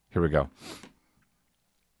 Here we go.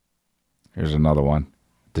 Here's another one.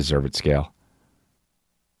 Deserve it scale.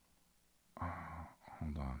 Oh,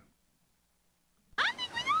 hold on.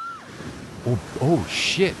 Oh,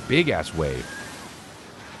 shit. Big ass wave.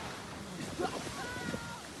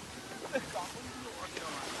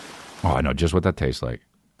 Oh, I know just what that tastes like.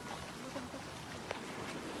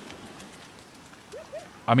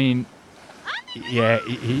 I mean, yeah,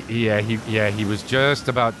 he was just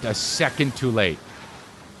about a second too late.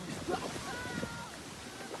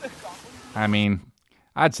 I mean,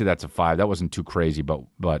 I'd say that's a 5. That wasn't too crazy, but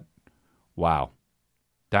wow.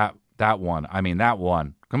 That one. I mean, that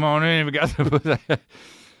one. Come on in, we got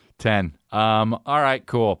 10. All right,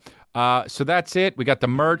 cool. So that's it. We got the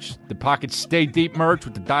merch, the Pockets Stay Deep merch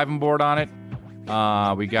with the diving board on it.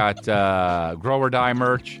 We got Grow or Die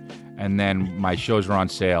merch, and then my shows are on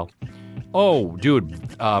sale. Oh,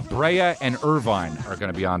 dude, Brea and Irvine are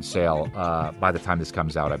going to be on sale by the time this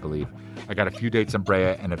comes out, I believe. I got a few dates in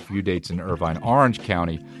Brea and a few dates in Irvine, Orange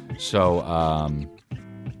County. So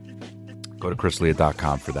go to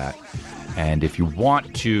chrisleah.com for that. And if you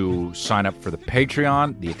want to sign up for the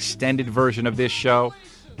Patreon, the extended version of this show,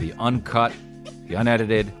 the uncut, the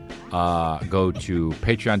unedited, go to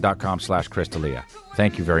patreon.com/Chris D'Elia.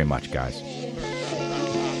 Thank you very much, guys.